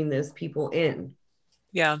of bringing those people in.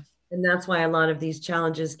 Yeah. And that's why a lot of these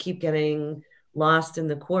challenges keep getting lost in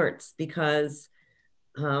the courts, because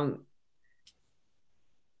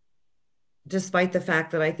despite the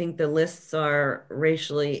fact that I think the lists are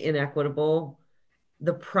racially inequitable,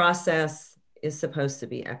 the process is supposed to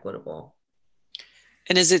be equitable.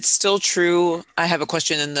 And is it still true? I have a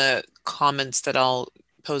question in the comments that I'll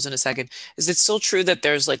pose in a second. Is it still true that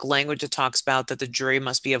there's like language that talks about that the jury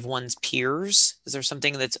must be of one's peers? Is there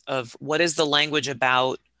something what is the language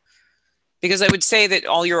about? Because I would say that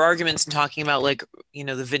all your arguments in talking about like,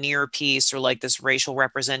 the veneer piece, or like this racial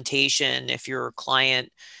representation, if your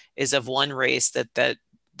client is of one race, that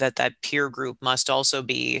that peer group must also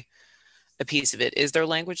be a piece of it. Is there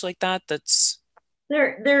language like that?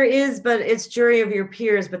 There is, but it's jury of your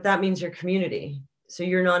peers, but that means your community. So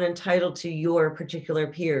you're not entitled to your particular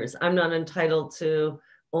peers. I'm not entitled to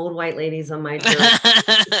old white ladies on my jury.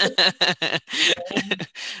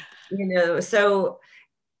 So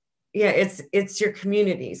yeah, it's your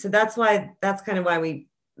community. So that's kind of why we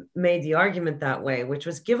made the argument that way, which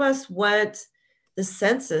was give us what the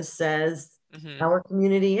census says our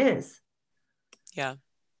community is. Yeah.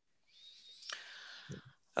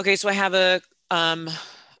 Okay, so I have a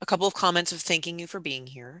couple of comments of thanking you for being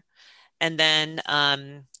here. And then,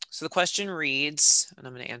 so the question reads, and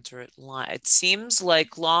I'm going to answer it live. It seems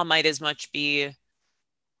like law might be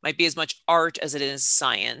as much art as it is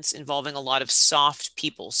science, involving a lot of soft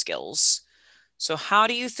people skills. So how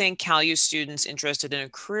do you think CalU students interested in a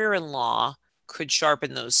career in law could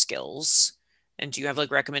sharpen those skills? And do you have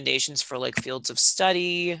like recommendations for like fields of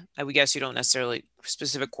study? I would guess you don't necessarily,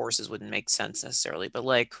 specific courses wouldn't make sense necessarily, but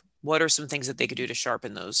like, what are some things that they could do to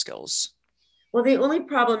sharpen those skills? Well, the only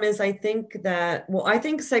problem is I think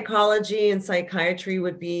psychology and psychiatry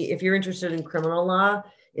would be, if you're interested in criminal law,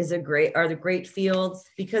 are the great fields,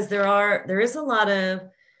 because there is a lot of,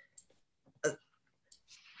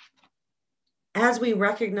 as we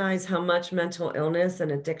recognize how much mental illness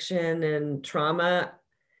and addiction and trauma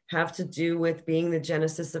have to do with being the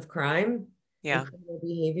genesis of crime and criminal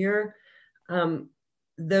behavior,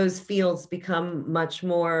 those fields become much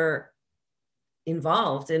more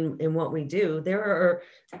involved in what we do.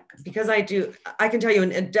 Because I can tell you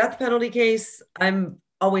in a death penalty case, I'm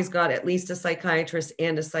always got at least a psychiatrist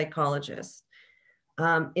and a psychologist.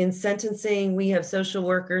 In sentencing, we have social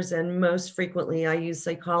workers, and most frequently I use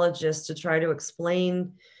psychologists to try to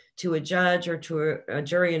explain to a judge or to a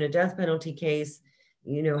jury in a death penalty case,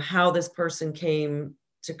 how this person came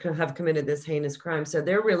to have committed this heinous crime. So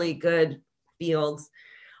they're really good fields.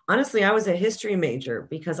 Honestly, I was a history major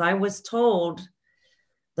because I was told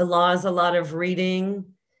the law is a lot of reading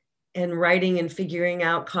and writing and figuring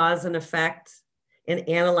out cause and effect and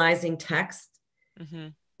analyzing text.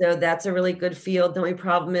 So that's a really good field. The only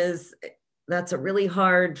problem is that's a really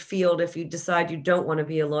hard field if you decide you don't want to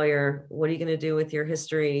be a lawyer. What are you going to do with your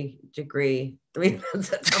history degree? I mean,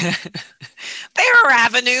 there are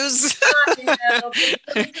avenues.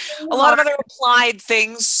 A lot of other applied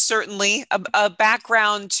things, certainly. A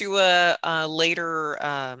background to a later,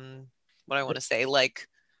 what I want to say, like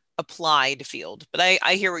applied field. But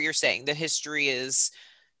I hear what you're saying. The history is,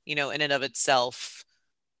 in and of itself,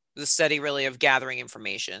 the study really of gathering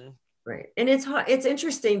information. Right. And it's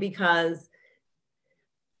interesting because,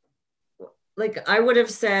 like, I would have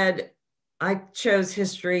said I chose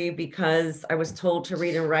history because I was told to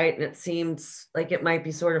read and write, and it seemed like it might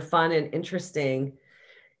be sort of fun and interesting.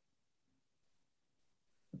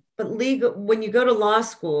 But when you go to law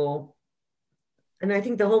school, and I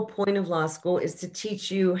think the whole point of law school is to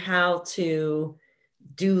teach you how to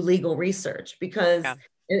do legal research, because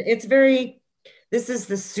this is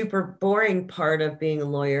the super boring part of being a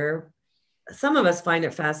lawyer. Some of us find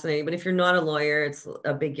it fascinating, but if you're not a lawyer, it's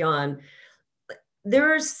a big yawn.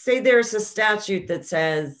 There's a statute that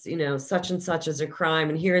says, such and such is a crime,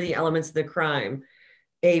 and here are the elements of the crime,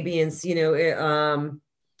 A, B, and C.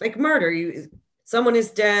 Like murder, someone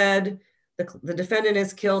is dead, the defendant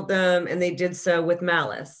has killed them, and they did so with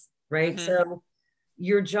malice, right? So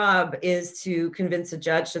your job is to convince a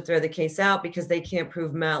judge to throw the case out because they can't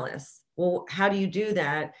prove malice. Well, how do you do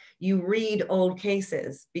that? You read old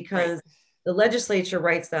cases, because the legislature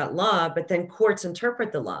writes that law, but then courts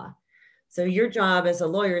interpret the law. So your job as a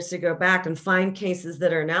lawyer is to go back and find cases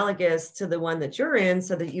that are analogous to the one that you're in,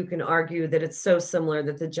 so that you can argue that it's so similar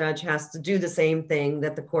that the judge has to do the same thing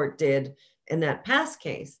that the court did in that past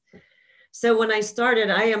case. So when I started,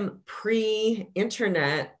 I am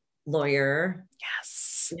pre-internet lawyer.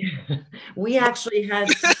 Yes. We actually had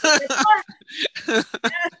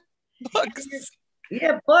books.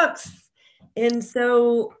 Yeah, books. And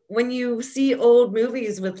so when you see old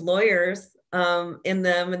movies with lawyers in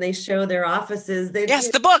them, and they show their offices,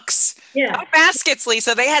 the books. Not baskets,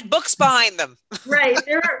 Lisa. They had books behind them. Right.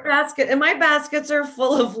 There are baskets, and my baskets are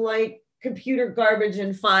full of like computer garbage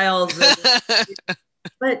and files.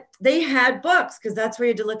 But they had books, because that's where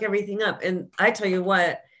you had to look everything up. And I tell you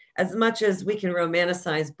what, as much as we can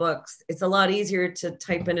romanticize books, it's a lot easier to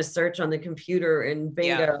type in a search on the computer and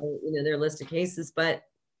bingo, their list of cases. But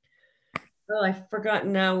I've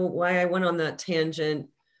forgotten now why I went on that tangent.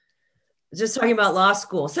 Just talking about law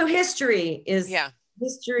school. So history is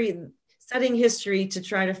studying history to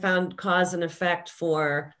try to find cause and effect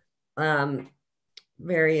for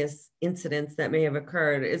various incidents that may have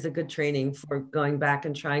occurred is a good training for going back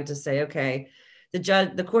and trying to say, okay,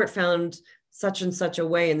 the court found such and such a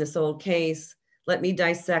way in this old case. Let me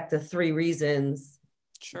dissect the three reasons.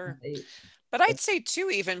 Sure. But I'd say too,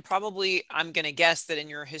 even probably, I'm going to guess that in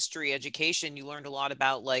your history education, you learned a lot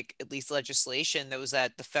about like at least legislation that was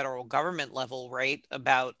at the federal government level, right?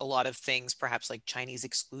 About a lot of things, perhaps like Chinese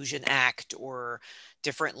Exclusion Act or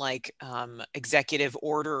different like executive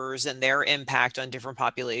orders and their impact on different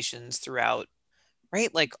populations throughout,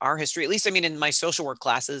 right? Like our history, at least, I mean, in my social work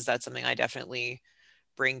classes, that's something I definitely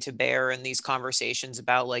bring to bear in these conversations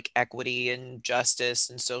about like equity and justice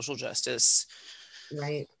and social justice.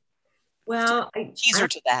 Right. Well, teaser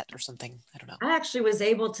to that or something. I don't know. I actually was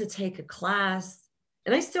able to take a class,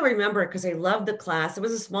 and I still remember it because I loved the class. It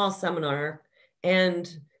was a small seminar, and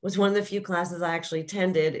it was one of the few classes I actually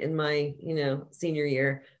attended in my, senior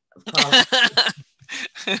year of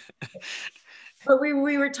college. But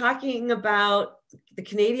we were talking about the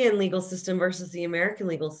Canadian legal system versus the American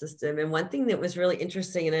legal system. And one thing that was really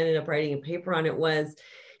interesting, and I ended up writing a paper on it, was,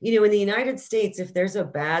 in the United States, if there's a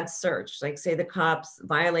bad search, like say the cops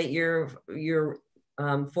violate your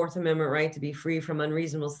Fourth Amendment right to be free from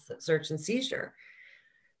unreasonable search and seizure,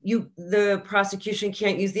 the prosecution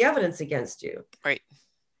can't use the evidence against you. Right.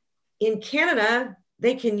 In Canada,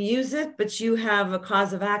 they can use it, but you have a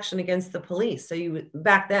cause of action against the police. So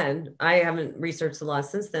back then, I haven't researched the law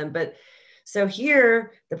since then, but so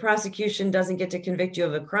here the prosecution doesn't get to convict you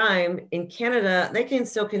of a crime. In Canada, they can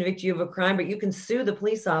still convict you of a crime, but you can sue the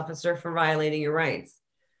police officer for violating your rights.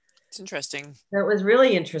 It's interesting. That was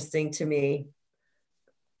really interesting to me.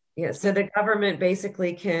 Yeah, so the government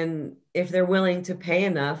basically can, if they're willing to pay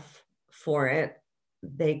enough for it,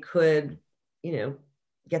 they could,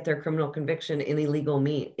 get their criminal conviction in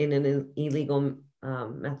an illegal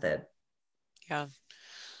method. Yeah.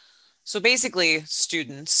 So basically,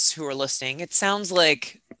 students who are listening, it sounds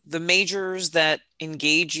like the majors that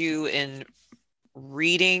engage you in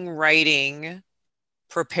reading, writing,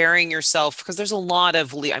 preparing yourself, because there's a lot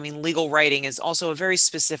of, legal writing is also a very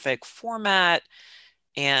specific format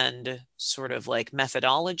and sort of like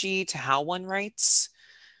methodology to how one writes.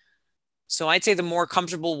 So I'd say the more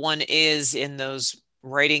comfortable one is in those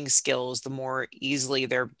writing skills, the more easily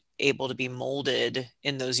they're able to be molded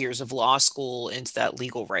in those years of law school into that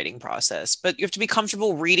legal writing process. But you have to be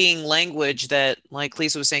comfortable reading language that, like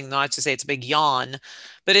Lisa was saying, not to say it's a big yawn,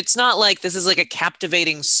 but it's not like this is like a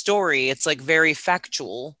captivating story. It's like very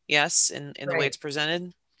factual, yes, in the way it's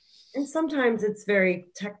presented. And sometimes it's very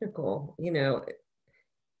technical,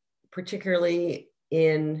 particularly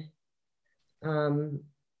in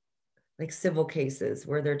like civil cases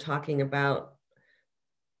where they're talking about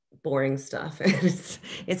boring stuff and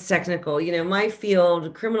it's technical. My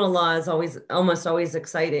field, criminal law, is almost always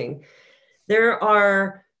exciting. There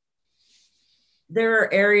are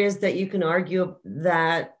areas that you can argue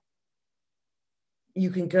that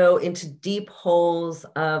you can go into deep holes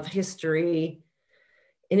of history.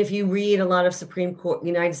 And if you read a lot of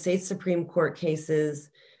United States Supreme Court cases,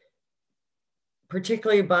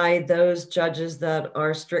 particularly by those judges that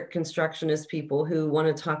are strict constructionist people who want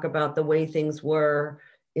to talk about the way things were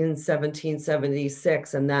in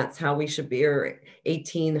 1776, and that's how we should be, or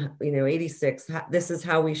 1886, this is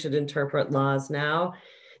how we should interpret laws now.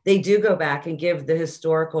 They do go back and give the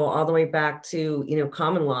historical all the way back to,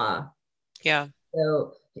 common law. Yeah.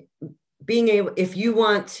 So being able, if you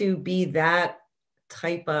want to be that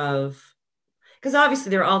type of, because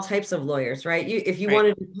obviously there are all types of lawyers, right? If you want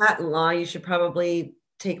to do patent law, you should probably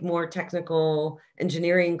take more technical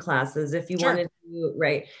engineering classes. If you want to do,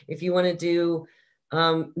 if you want to do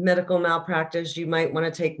medical malpractice, you might want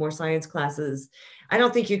to take more science classes. I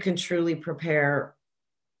don't think you can truly prepare,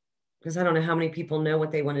 because I don't know how many people know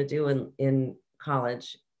what they want to do in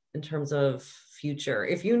college in terms of future.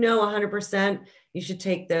 If you know 100%, you should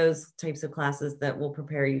take those types of classes that will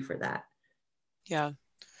prepare you for that. Yeah.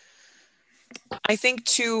 I think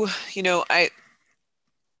too,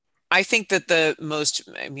 I think that the most,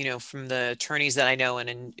 from the attorneys that I know,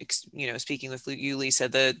 and speaking with you, Lisa,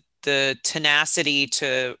 the tenacity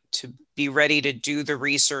to be ready to do the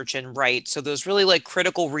research and write. So those really like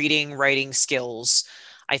critical reading, writing skills,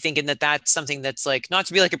 I think, and that's something that's like, not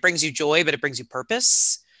to be like it brings you joy, but it brings you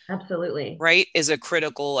purpose. Absolutely. Right. Is a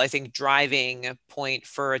critical, I think, driving point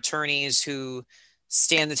for attorneys who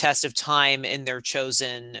stand the test of time in their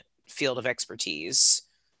chosen field of expertise.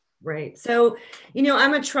 Right. So,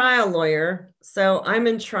 I'm a trial lawyer. So I'm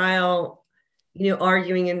in trial,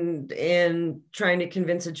 arguing and trying to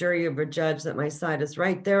convince a jury or a judge that my side is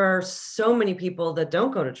right. There are so many people that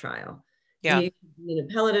don't go to trial. Yeah.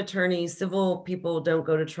 Appellate attorneys, civil people don't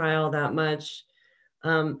go to trial that much.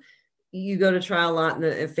 You go to trial a lot in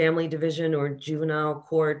the family division or juvenile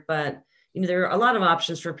court, but there are a lot of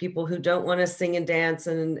options for people who don't want to sing and dance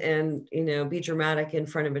and be dramatic in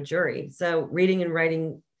front of a jury. So reading and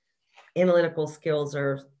writing analytical skills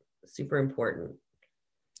are super important.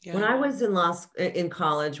 Yeah. When I was in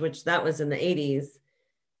college, which that was in the 80s,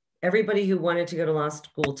 everybody who wanted to go to law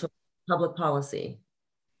school took public policy.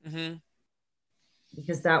 Mm-hmm.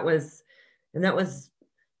 Because that was,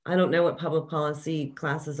 I don't know what public policy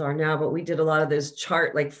classes are now, but we did a lot of those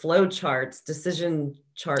like flow charts, decision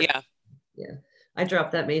charts. Yeah. Yeah. I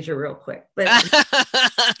dropped that major real quick, but.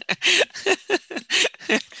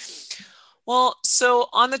 Well, so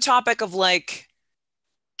on the topic of like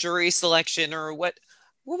jury selection, or what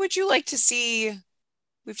would you like to see?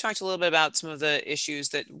 We've talked a little bit about some of the issues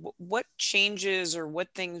that, what changes or what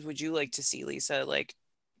things would you like to see, Lisa, like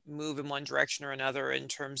move in one direction or another in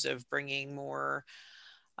terms of bringing more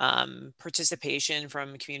participation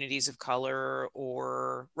from communities of color,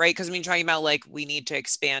 or right? Because I mean, talking about like we need to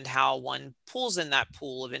expand how one pulls in that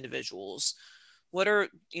pool of individuals. What are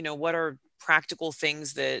practical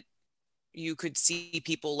things that you could see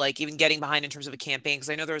people like even getting behind in terms of a campaign? Because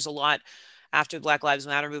I know there was a lot after the Black Lives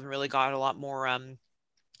Matter movement really got a lot more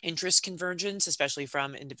interest convergence, especially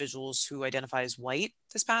from individuals who identify as white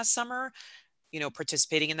this past summer,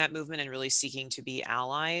 participating in that movement and really seeking to be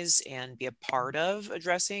allies and be a part of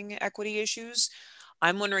addressing equity issues.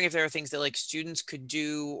 I'm wondering if there are things that like students could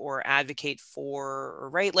do or advocate for, or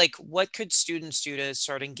right? Like what could students do to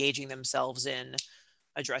start engaging themselves in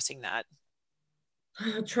addressing that?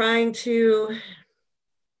 I'm trying to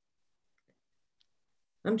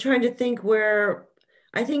think where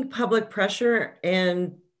I think public pressure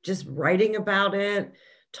and just writing about it,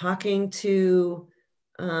 talking to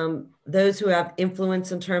those who have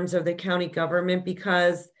influence in terms of the county government,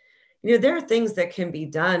 because there are things that can be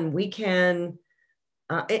done. We can,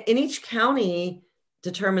 in each county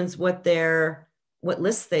determines what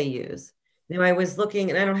lists they use. I was looking,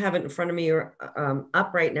 and I don't have it in front of me or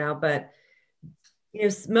up right now, but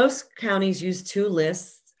most counties use 2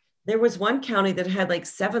 lists. There was one county that had like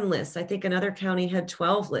 7 lists. I think another county had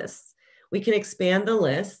 12 lists. We can expand the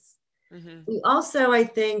lists. Mm-hmm. We also, I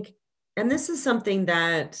think, and this is something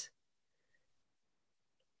that,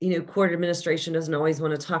 court administration doesn't always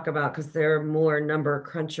want to talk about because they're more number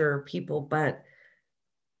cruncher people, but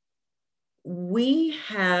we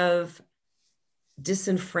have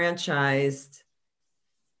disenfranchised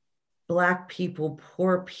Black people,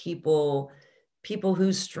 poor people, people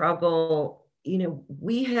who struggle.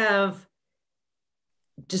 We have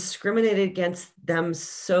discriminated against them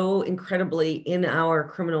so incredibly in our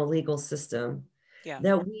criminal legal system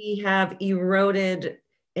that we have eroded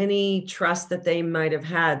any trust that they might have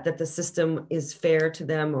had that the system is fair to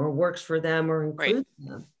them or works for them or includes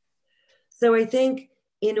them. So I think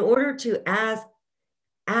in order to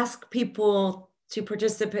ask people to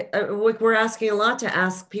participate, we're asking a lot to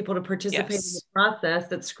ask people to participate in the process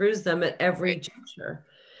that screws them at every juncture.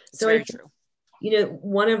 So very true.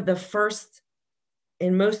 One of the first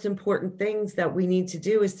and most important things that we need to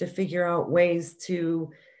do is to figure out ways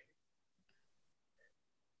to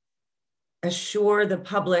assure the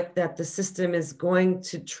public that the system is going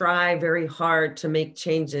to try very hard to make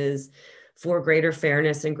changes for greater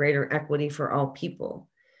fairness and greater equity for all people.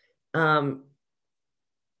 The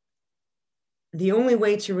only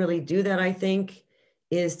way to really do that, I think,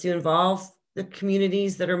 is to involve the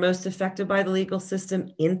communities that are most affected by the legal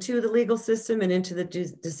system into the legal system and into the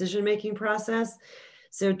decision-making process.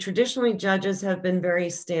 So traditionally, judges have been very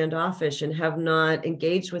standoffish and have not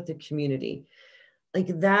engaged with the community.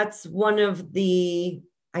 Like that's one of the,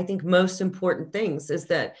 I think, most important things is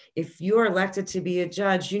that if you're elected to be a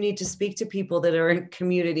judge, you need to speak to people that are in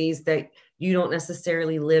communities that you don't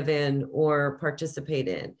necessarily live in or participate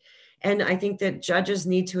in. And I think that judges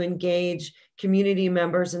need to engage community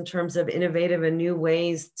members in terms of innovative and new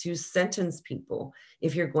ways to sentence people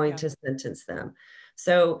if you're going to sentence them.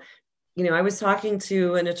 So, I was talking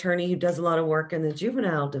to an attorney who does a lot of work in the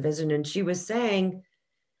juvenile division, and she was saying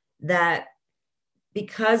that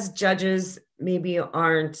because judges maybe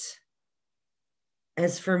aren't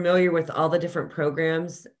as familiar with all the different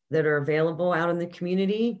programs that are available out in the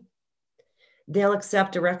community, they'll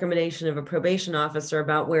accept a recommendation of a probation officer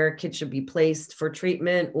about where a kid should be placed for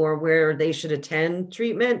treatment or where they should attend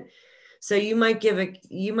treatment. So you might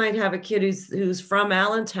have a kid who's from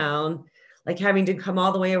Allentown, like having to come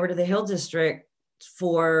all the way over to the Hill District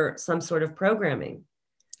for some sort of programming.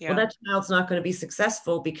 Well, that child's not going to be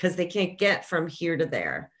successful because they can't get from here to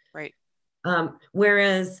there. Right.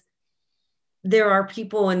 Whereas there are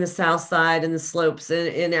people in the South Side and the slopes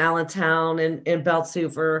in Allentown and Belts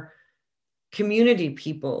Hoover community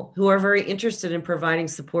people who are very interested in providing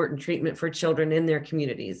support and treatment for children in their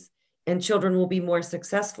communities, and children will be more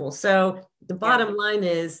successful. So the bottom line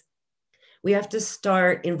is we have to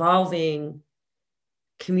start involving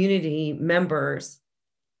community members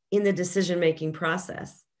in the decision-making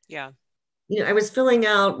process. Yeah. I was filling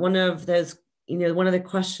out one of those, one of the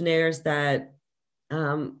questionnaires that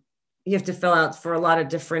you have to fill out for a lot of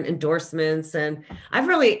different endorsements. And I've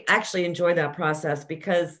really actually enjoyed that process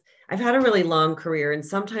because I've had a really long career, and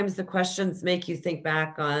sometimes the questions make you think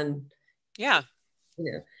back on,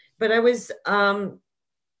 but I was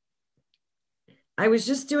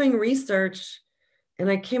just doing research, and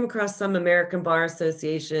I came across some American Bar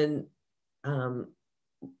Association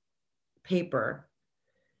paper,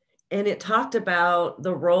 and it talked about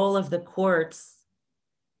the role of the courts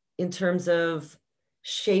in terms of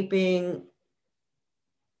shaping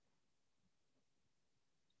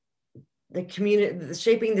the community,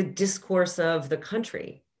 shaping the discourse of the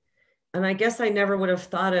country. And I guess I never would have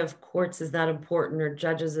thought of courts as that important or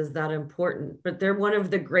judges as that important, but they're one of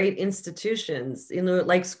the great institutions,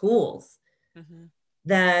 like schools,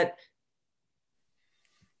 that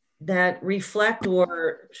reflect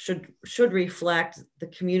or should reflect the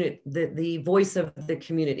community, the voice of the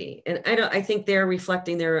community. And I think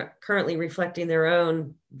they're currently reflecting their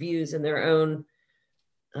own views and their own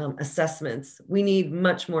assessments. We need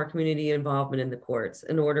much more community involvement in the courts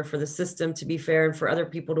in order for the system to be fair and for other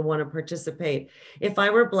people to want to participate. If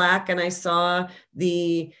I were Black and I saw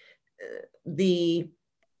the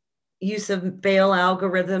use of bail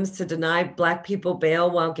algorithms to deny Black people bail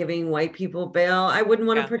while giving white people bail, I wouldn't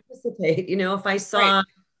want to participate.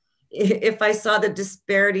 If I saw the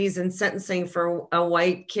disparities in sentencing for a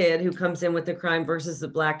white kid who comes in with a crime versus a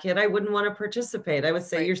Black kid, I wouldn't want to participate. I would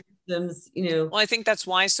say your systems, Well, I think that's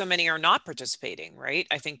why so many are not participating, right?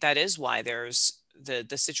 I think that is why there's the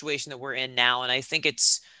situation that we're in now. And I think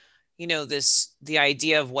it's, the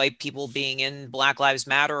idea of white people being in Black Lives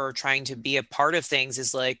Matter or trying to be a part of things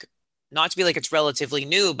is like, not to be like it's relatively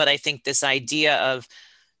new, but I think this idea of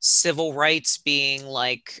civil rights being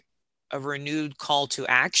like a renewed call to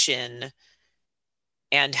action,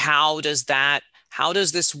 and how does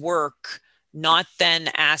this work, not then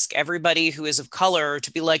ask everybody who is of color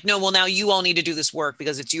to be like, no, well, now you all need to do this work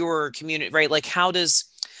because it's your community, right? Like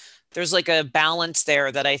there's like a balance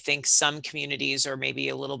there that I think some communities are maybe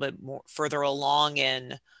a little bit more further along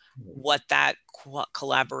in what that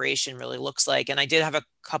collaboration really looks like. And I did have a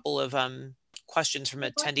couple of questions from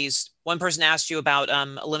attendees. One person asked you about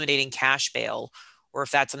eliminating cash bail, or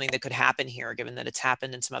if that's something that could happen here, given that it's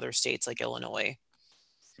happened in some other states like Illinois.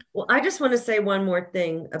 Well, I just want to say one more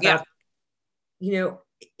thing about,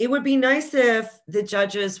 it would be nice if the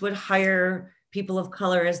judges would hire people of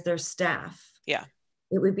color as their staff. Yeah.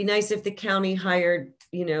 It would be nice if the county hired,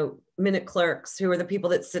 minute clerks who are the people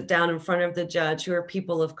that sit down in front of the judge who are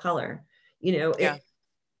people of color,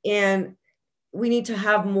 and we need to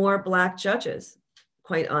have more Black judges,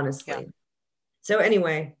 quite honestly. Yeah. So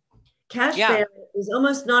anyway, cash bail is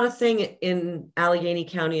almost not a thing in Allegheny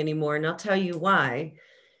County anymore. And I'll tell you why,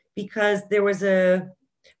 because there was the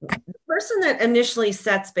person that initially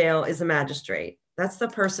sets bail is a magistrate. That's the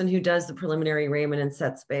person who does the preliminary arraignment and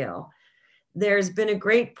sets bail. There's been a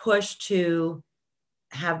great push to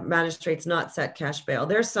have magistrates not set cash bail.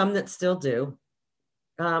 There's some that still do.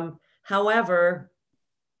 However,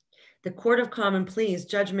 the Court of Common Pleas,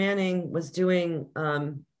 Judge Manning was doing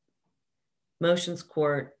motions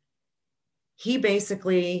court. He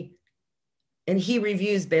basically, and he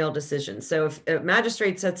reviews bail decisions. So if a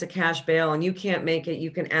magistrate sets a cash bail and you can't make it,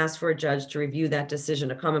 you can ask for a judge to review that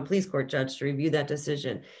decision, a common pleas court judge to review that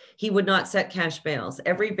decision. He would not set cash bails.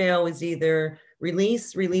 Every bail was either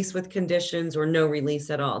release with conditions, or no release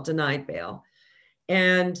at all, denied bail.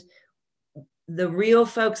 And the real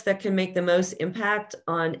folks that can make the most impact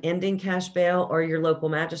on ending cash bail are your local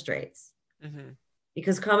magistrates.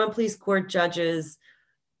 Because common pleas court judges,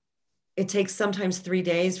 it takes sometimes 3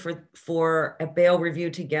 days for a bail review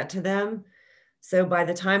to get to them. So by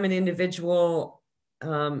the time an individual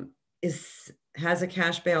has a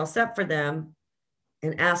cash bail set for them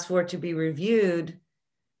and asks for it to be reviewed,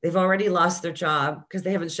 they've already lost their job because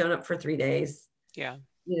they haven't shown up for 3 days. Yeah.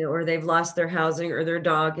 Or they've lost their housing, or their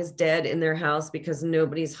dog is dead in their house because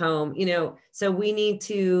nobody's home, so we need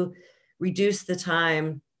to reduce the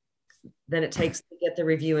time that it takes to get the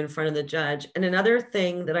review in front of the judge. And another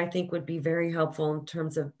thing that I think would be very helpful in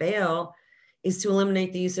terms of bail is to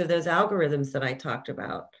eliminate the use of those algorithms that I talked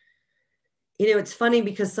about. It's funny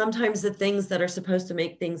because sometimes the things that are supposed to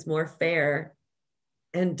make things more fair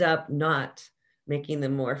end up not making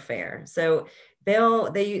them more fair. So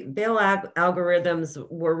algorithms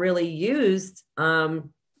were really used,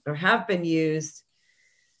 or have been used,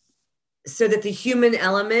 so that the human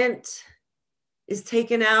element is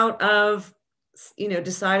taken out of,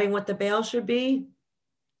 deciding what the bail should be.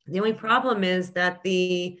 The only problem is that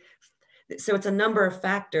so it's a number of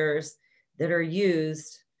factors that are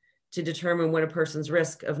used to determine what a person's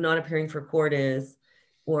risk of not appearing for court is,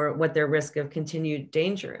 or what their risk of continued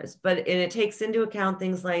danger is. And it takes into account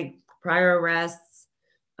things like prior arrests,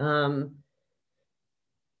 the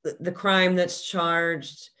crime that's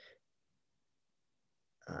charged,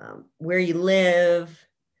 where you live.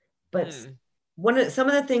 But some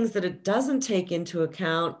of the things that it doesn't take into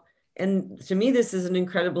account, and to me, this is an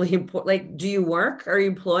incredibly important, like, do you work? Are you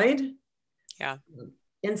employed? Yeah.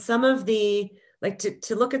 And some of the, like,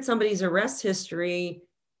 to look at somebody's arrest history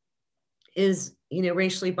is,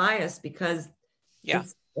 racially biased, because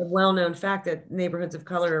it's a well-known fact that neighborhoods of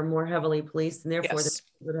color are more heavily policed, and therefore they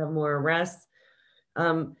would have more arrests.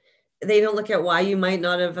 They don't look at why you might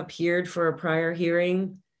not have appeared for a prior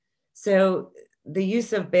hearing. So the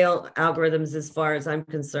use of bail algorithms, as far as I'm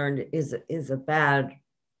concerned, is a bad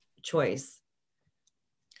choice.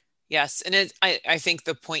 Yes. And I think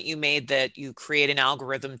the point you made, that you create an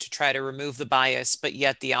algorithm to try to remove the bias, but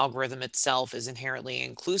yet the algorithm itself is inherently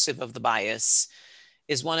inclusive of the bias,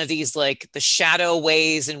 is one of these, like, the shadow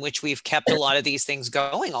ways in which we've kept a lot of these things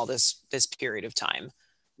going all this period of time.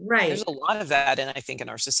 Right. There's a lot of that, and I think in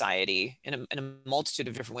our society in a multitude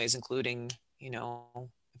of different ways, including,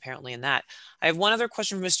 apparently in that. I have one other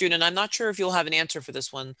question from a student. I'm not sure if you'll have an answer for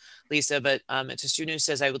this one, Lisa, but it's a student who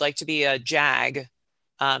says, I would like to be a JAG,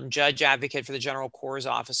 judge advocate for the General Corps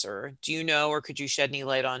officer. Do you know, or could you shed any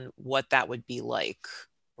light on what that would be like,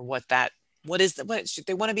 or what they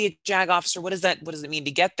want to be a JAG officer? What is that? What does it mean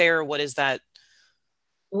to get there? What is that?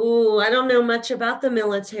 Oh, I don't know much about the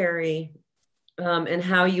military, and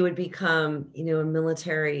how you would become, a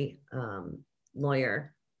military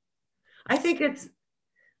lawyer. I think it's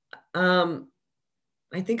a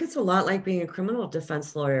lot like being a criminal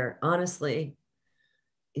defense lawyer, honestly.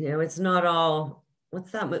 It's not all,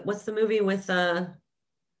 what's the movie with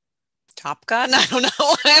Top Gun? I don't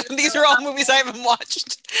know. These are all movies I haven't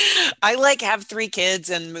watched. I have 3 kids,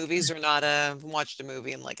 and movies are not watched a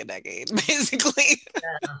movie in like a decade, basically.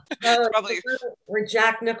 Yeah. Probably where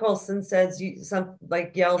Jack Nicholson says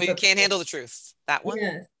yells. You can't handle the truth. That one?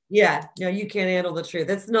 Yeah. No, you can't handle the truth.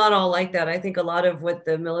 It's not all like that. I think a lot of what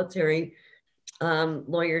the military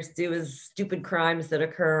lawyers do is stupid crimes that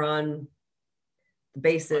occur on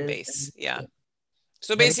bases. On base, yeah.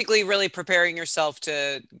 So basically, really preparing yourself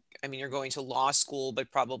to, you're going to law school, but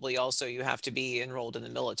probably also you have to be enrolled in the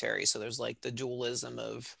military. So there's like the dualism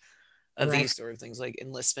of right. These sort of things, like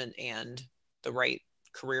enlistment and the right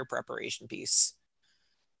career preparation piece.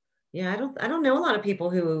 Yeah, I don't know a lot of people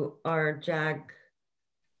who are JAG,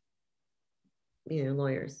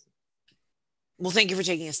 lawyers. Well, thank you for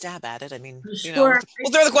taking a stab at it. Sure.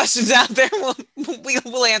 We'll throw the questions out there.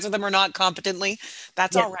 We'll answer them or not competently.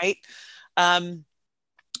 That's all right.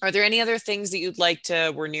 Are there any other things that you'd like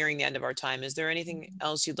to, we're nearing the end of our time. Is there anything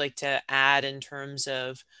else you'd like to add in terms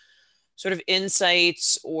of sort of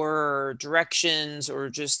insights or directions, or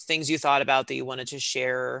just things you thought about that you wanted to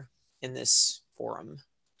share in this forum?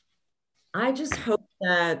 I just hope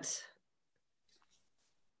that,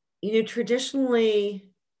 traditionally,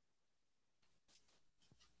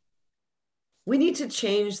 we need to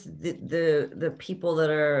change the people that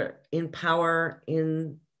are in power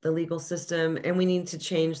in the legal system, and we need to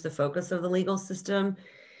change the focus of the legal system.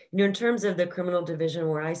 In terms of the criminal division,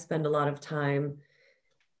 where I spend a lot of time,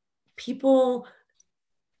 people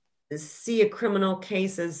see a criminal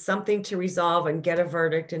case as something to resolve and get a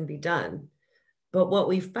verdict and be done. But what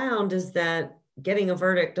we found is that getting a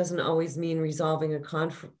verdict doesn't always mean resolving a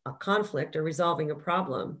conflict or resolving a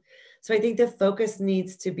problem. So I think the focus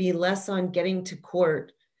needs to be less on getting to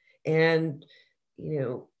court and,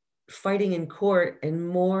 fighting in court, and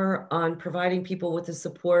more on providing people with the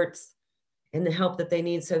supports and the help that they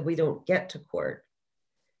need so we don't get to court.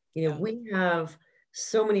 We have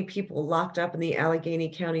so many people locked up in the Allegheny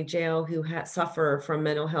County Jail who suffer from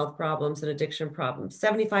mental health problems and addiction problems.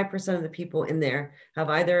 75% of the people in there have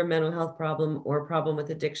either a mental health problem or a problem with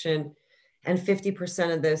addiction, and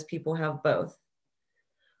 50% of those people have both.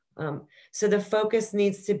 So the focus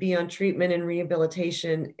needs to be on treatment and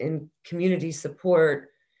rehabilitation and community support,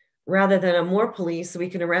 rather than on more police, so we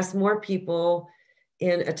can arrest more people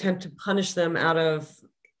and attempt to punish them out of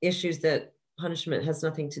issues that punishment has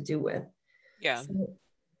nothing to do with. Yeah.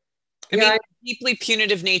 The deeply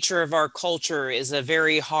punitive nature of our culture is a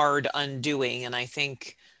very hard undoing. And I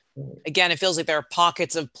think again, it feels like there are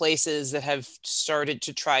pockets of places that have started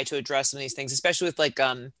to try to address some of these things, especially with like,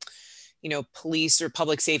 police or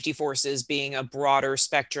public safety forces being a broader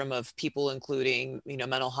spectrum of people, including,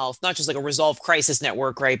 mental health, not just like a resolve crisis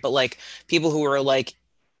network, right? But like people who are like,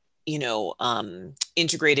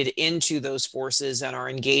 integrated into those forces and are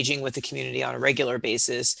engaging with the community on a regular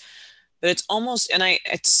basis. But it's almost, and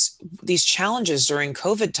it's these challenges during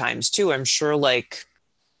COVID times too. I'm sure like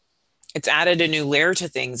it's added a new layer to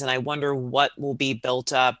things. And I wonder what will be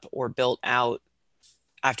built up or built out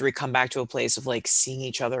after we come back to a place of like seeing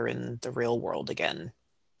each other in the real world again.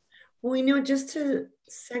 Well, just to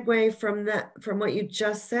segue from that, from what you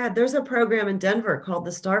just said, there's a program in Denver called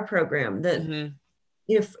the STAR program that Mm-hmm.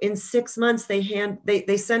 if in 6 months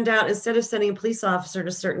they send out, instead of sending a police officer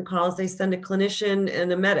to certain calls, they send a clinician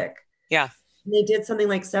and a medic. Yeah. And they did something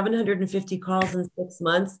like 750 calls in 6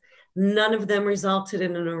 months. None of them resulted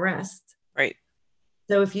in an arrest. Right.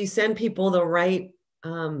 So if you send people the right,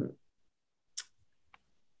 well,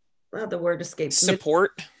 the word escapes me.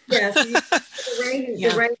 Support. Yes,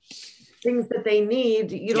 the right things that they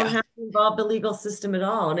need, you don't have to involve the legal system at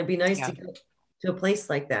all. And it'd be nice to get to a place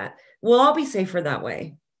like that. We'll all be safer that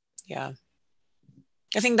way. Yeah.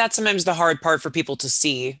 I think that's sometimes the hard part for people to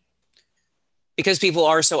see, because people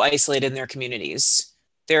are so isolated in their communities.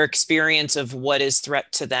 Their experience of what is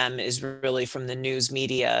threat to them is really from the news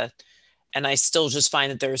media. And I still just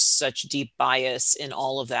find that there's such deep bias in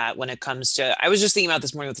all of that when it comes to, I was just thinking about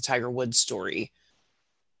this morning with the Tiger Woods story,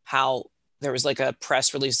 how there was like a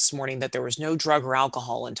press release this morning that there was no drug or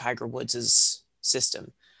alcohol in Tiger Woods's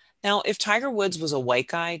system. Now, if Tiger Woods was a white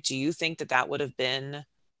guy, do you think that that would have been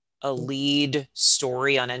a lead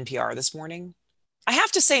story on NPR this morning? I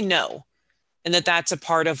have to say no. And that's a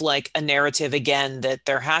part of like a narrative, again, that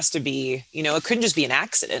there has to be, it couldn't just be an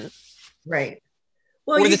accident. Right.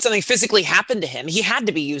 Well, or that something physically happened to him. He had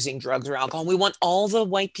to be using drugs or alcohol. And we want all the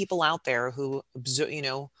white people out there who,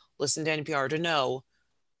 listen to NPR to know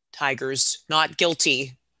Tiger's not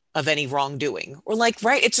guilty of any wrongdoing. Or like,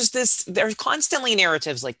 right, it's just this, there's constantly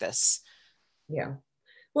narratives like this. Yeah.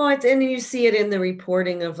 Well, and you see it in the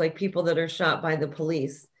reporting of like people that are shot by the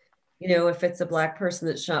police. If it's a Black person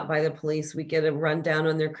that's shot by the police, we get a rundown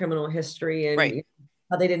on their criminal history and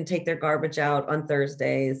how they didn't take their garbage out on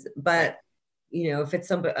Thursdays. But, if it's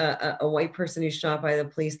a white person who's shot by the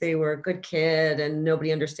police, they were a good kid and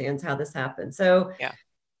nobody understands how this happened. So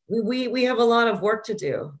we have a lot of work to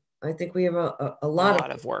do. I think we have a lot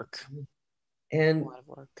of work. And a lot of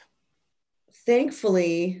work.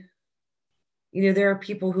 Thankfully, there are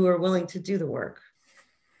people who are willing to do the work.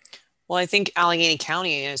 Well, I think Allegheny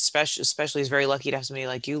County especially is very lucky to have somebody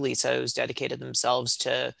like you, Lisa, who's dedicated themselves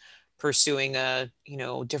to pursuing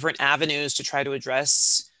different avenues to try to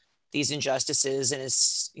address these injustices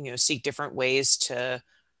and seek different ways to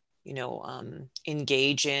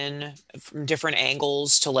engage in from different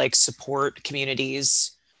angles to like support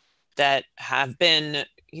communities that have been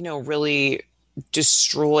really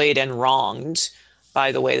destroyed and wronged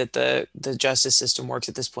by the way that the justice system works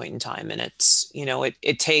at this point in time. And it's,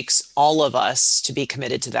 it takes all of us to be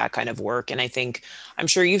committed to that kind of work. And I think, I'm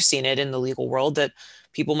sure you've seen it in the legal world, that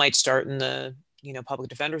people might start in the, public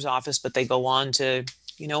defender's office, but they go on to,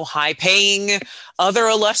 high paying other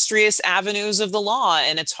illustrious avenues of the law.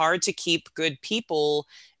 And it's hard to keep good people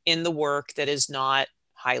in the work that is not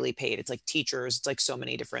highly paid. It's like teachers, it's like so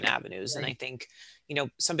many different avenues. Right. And I think,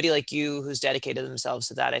 somebody like you who's dedicated themselves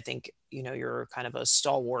to that, I think, you're kind of a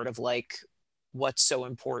stalwart of like what's so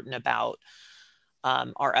important about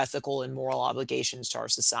our ethical and moral obligations to our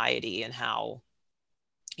society, and how,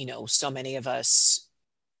 so many of us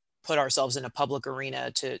put ourselves in a public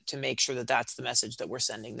arena to make sure that that's the message that we're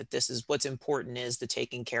sending, that this is what's important, is the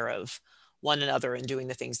taking care of one another and doing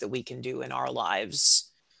the things that we can do in our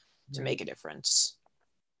lives to make a difference.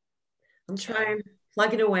 I'm trying,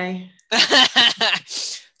 plugging away.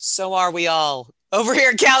 So are we all over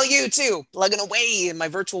here at Cal U too, plugging away in my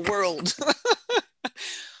virtual world.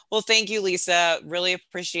 Well, thank you, Lisa. Really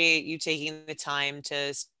appreciate you taking the time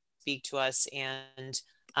to speak to us, and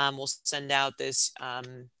we'll send out this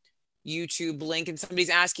YouTube link. And somebody's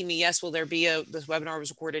asking me, yes, will there be this webinar was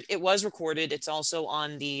recorded? It was recorded. It's also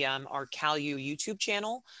on the our Cal U YouTube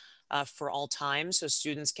channel for all time, so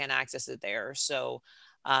students can access it there. So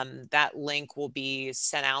that link will be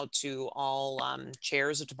sent out to all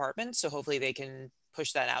chairs of departments. So hopefully they can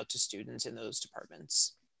push that out to students in those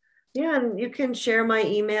departments. Yeah, and you can share my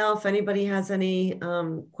email if anybody has any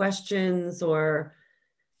questions or,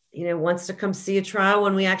 wants to come see a trial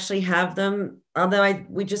when we actually have them. Although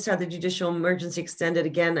we just had the judicial emergency extended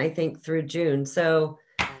again, I think through June. So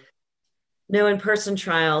no in-person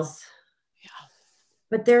trials.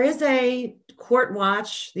 But there is a court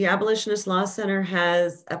watch. The Abolitionist Law Center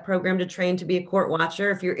has a program to train to be a court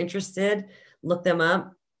watcher. If you're interested, look them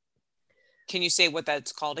up. Can you say what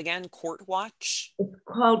that's called again? Court Watch? It's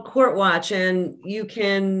called Court Watch, and you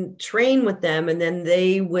can train with them, and then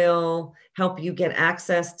they will help you get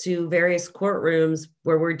access to various courtrooms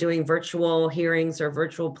where we're doing virtual hearings or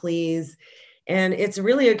virtual pleas. And it's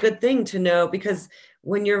really a good thing to know, because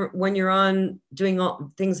when you're on doing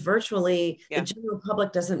all things virtually, Yeah. the general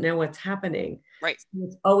public doesn't know what's happening. Right. So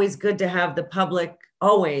it's always good to have the public,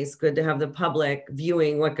 always good to have the public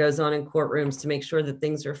viewing what goes on in courtrooms to make sure that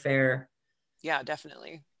things are fair. Yeah,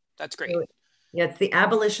 definitely. That's great. So, yeah, it's the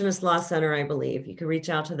Abolitionist Law Center, I believe. You can reach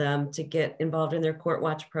out to them to get involved in their Court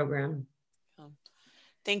Watch program.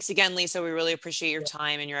 Thanks again, Lisa. We really appreciate your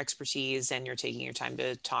time and your expertise, and you're taking your time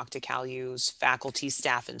to talk to CalU's faculty,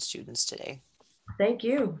 staff, and students today. Thank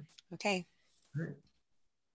you. Okay. All right.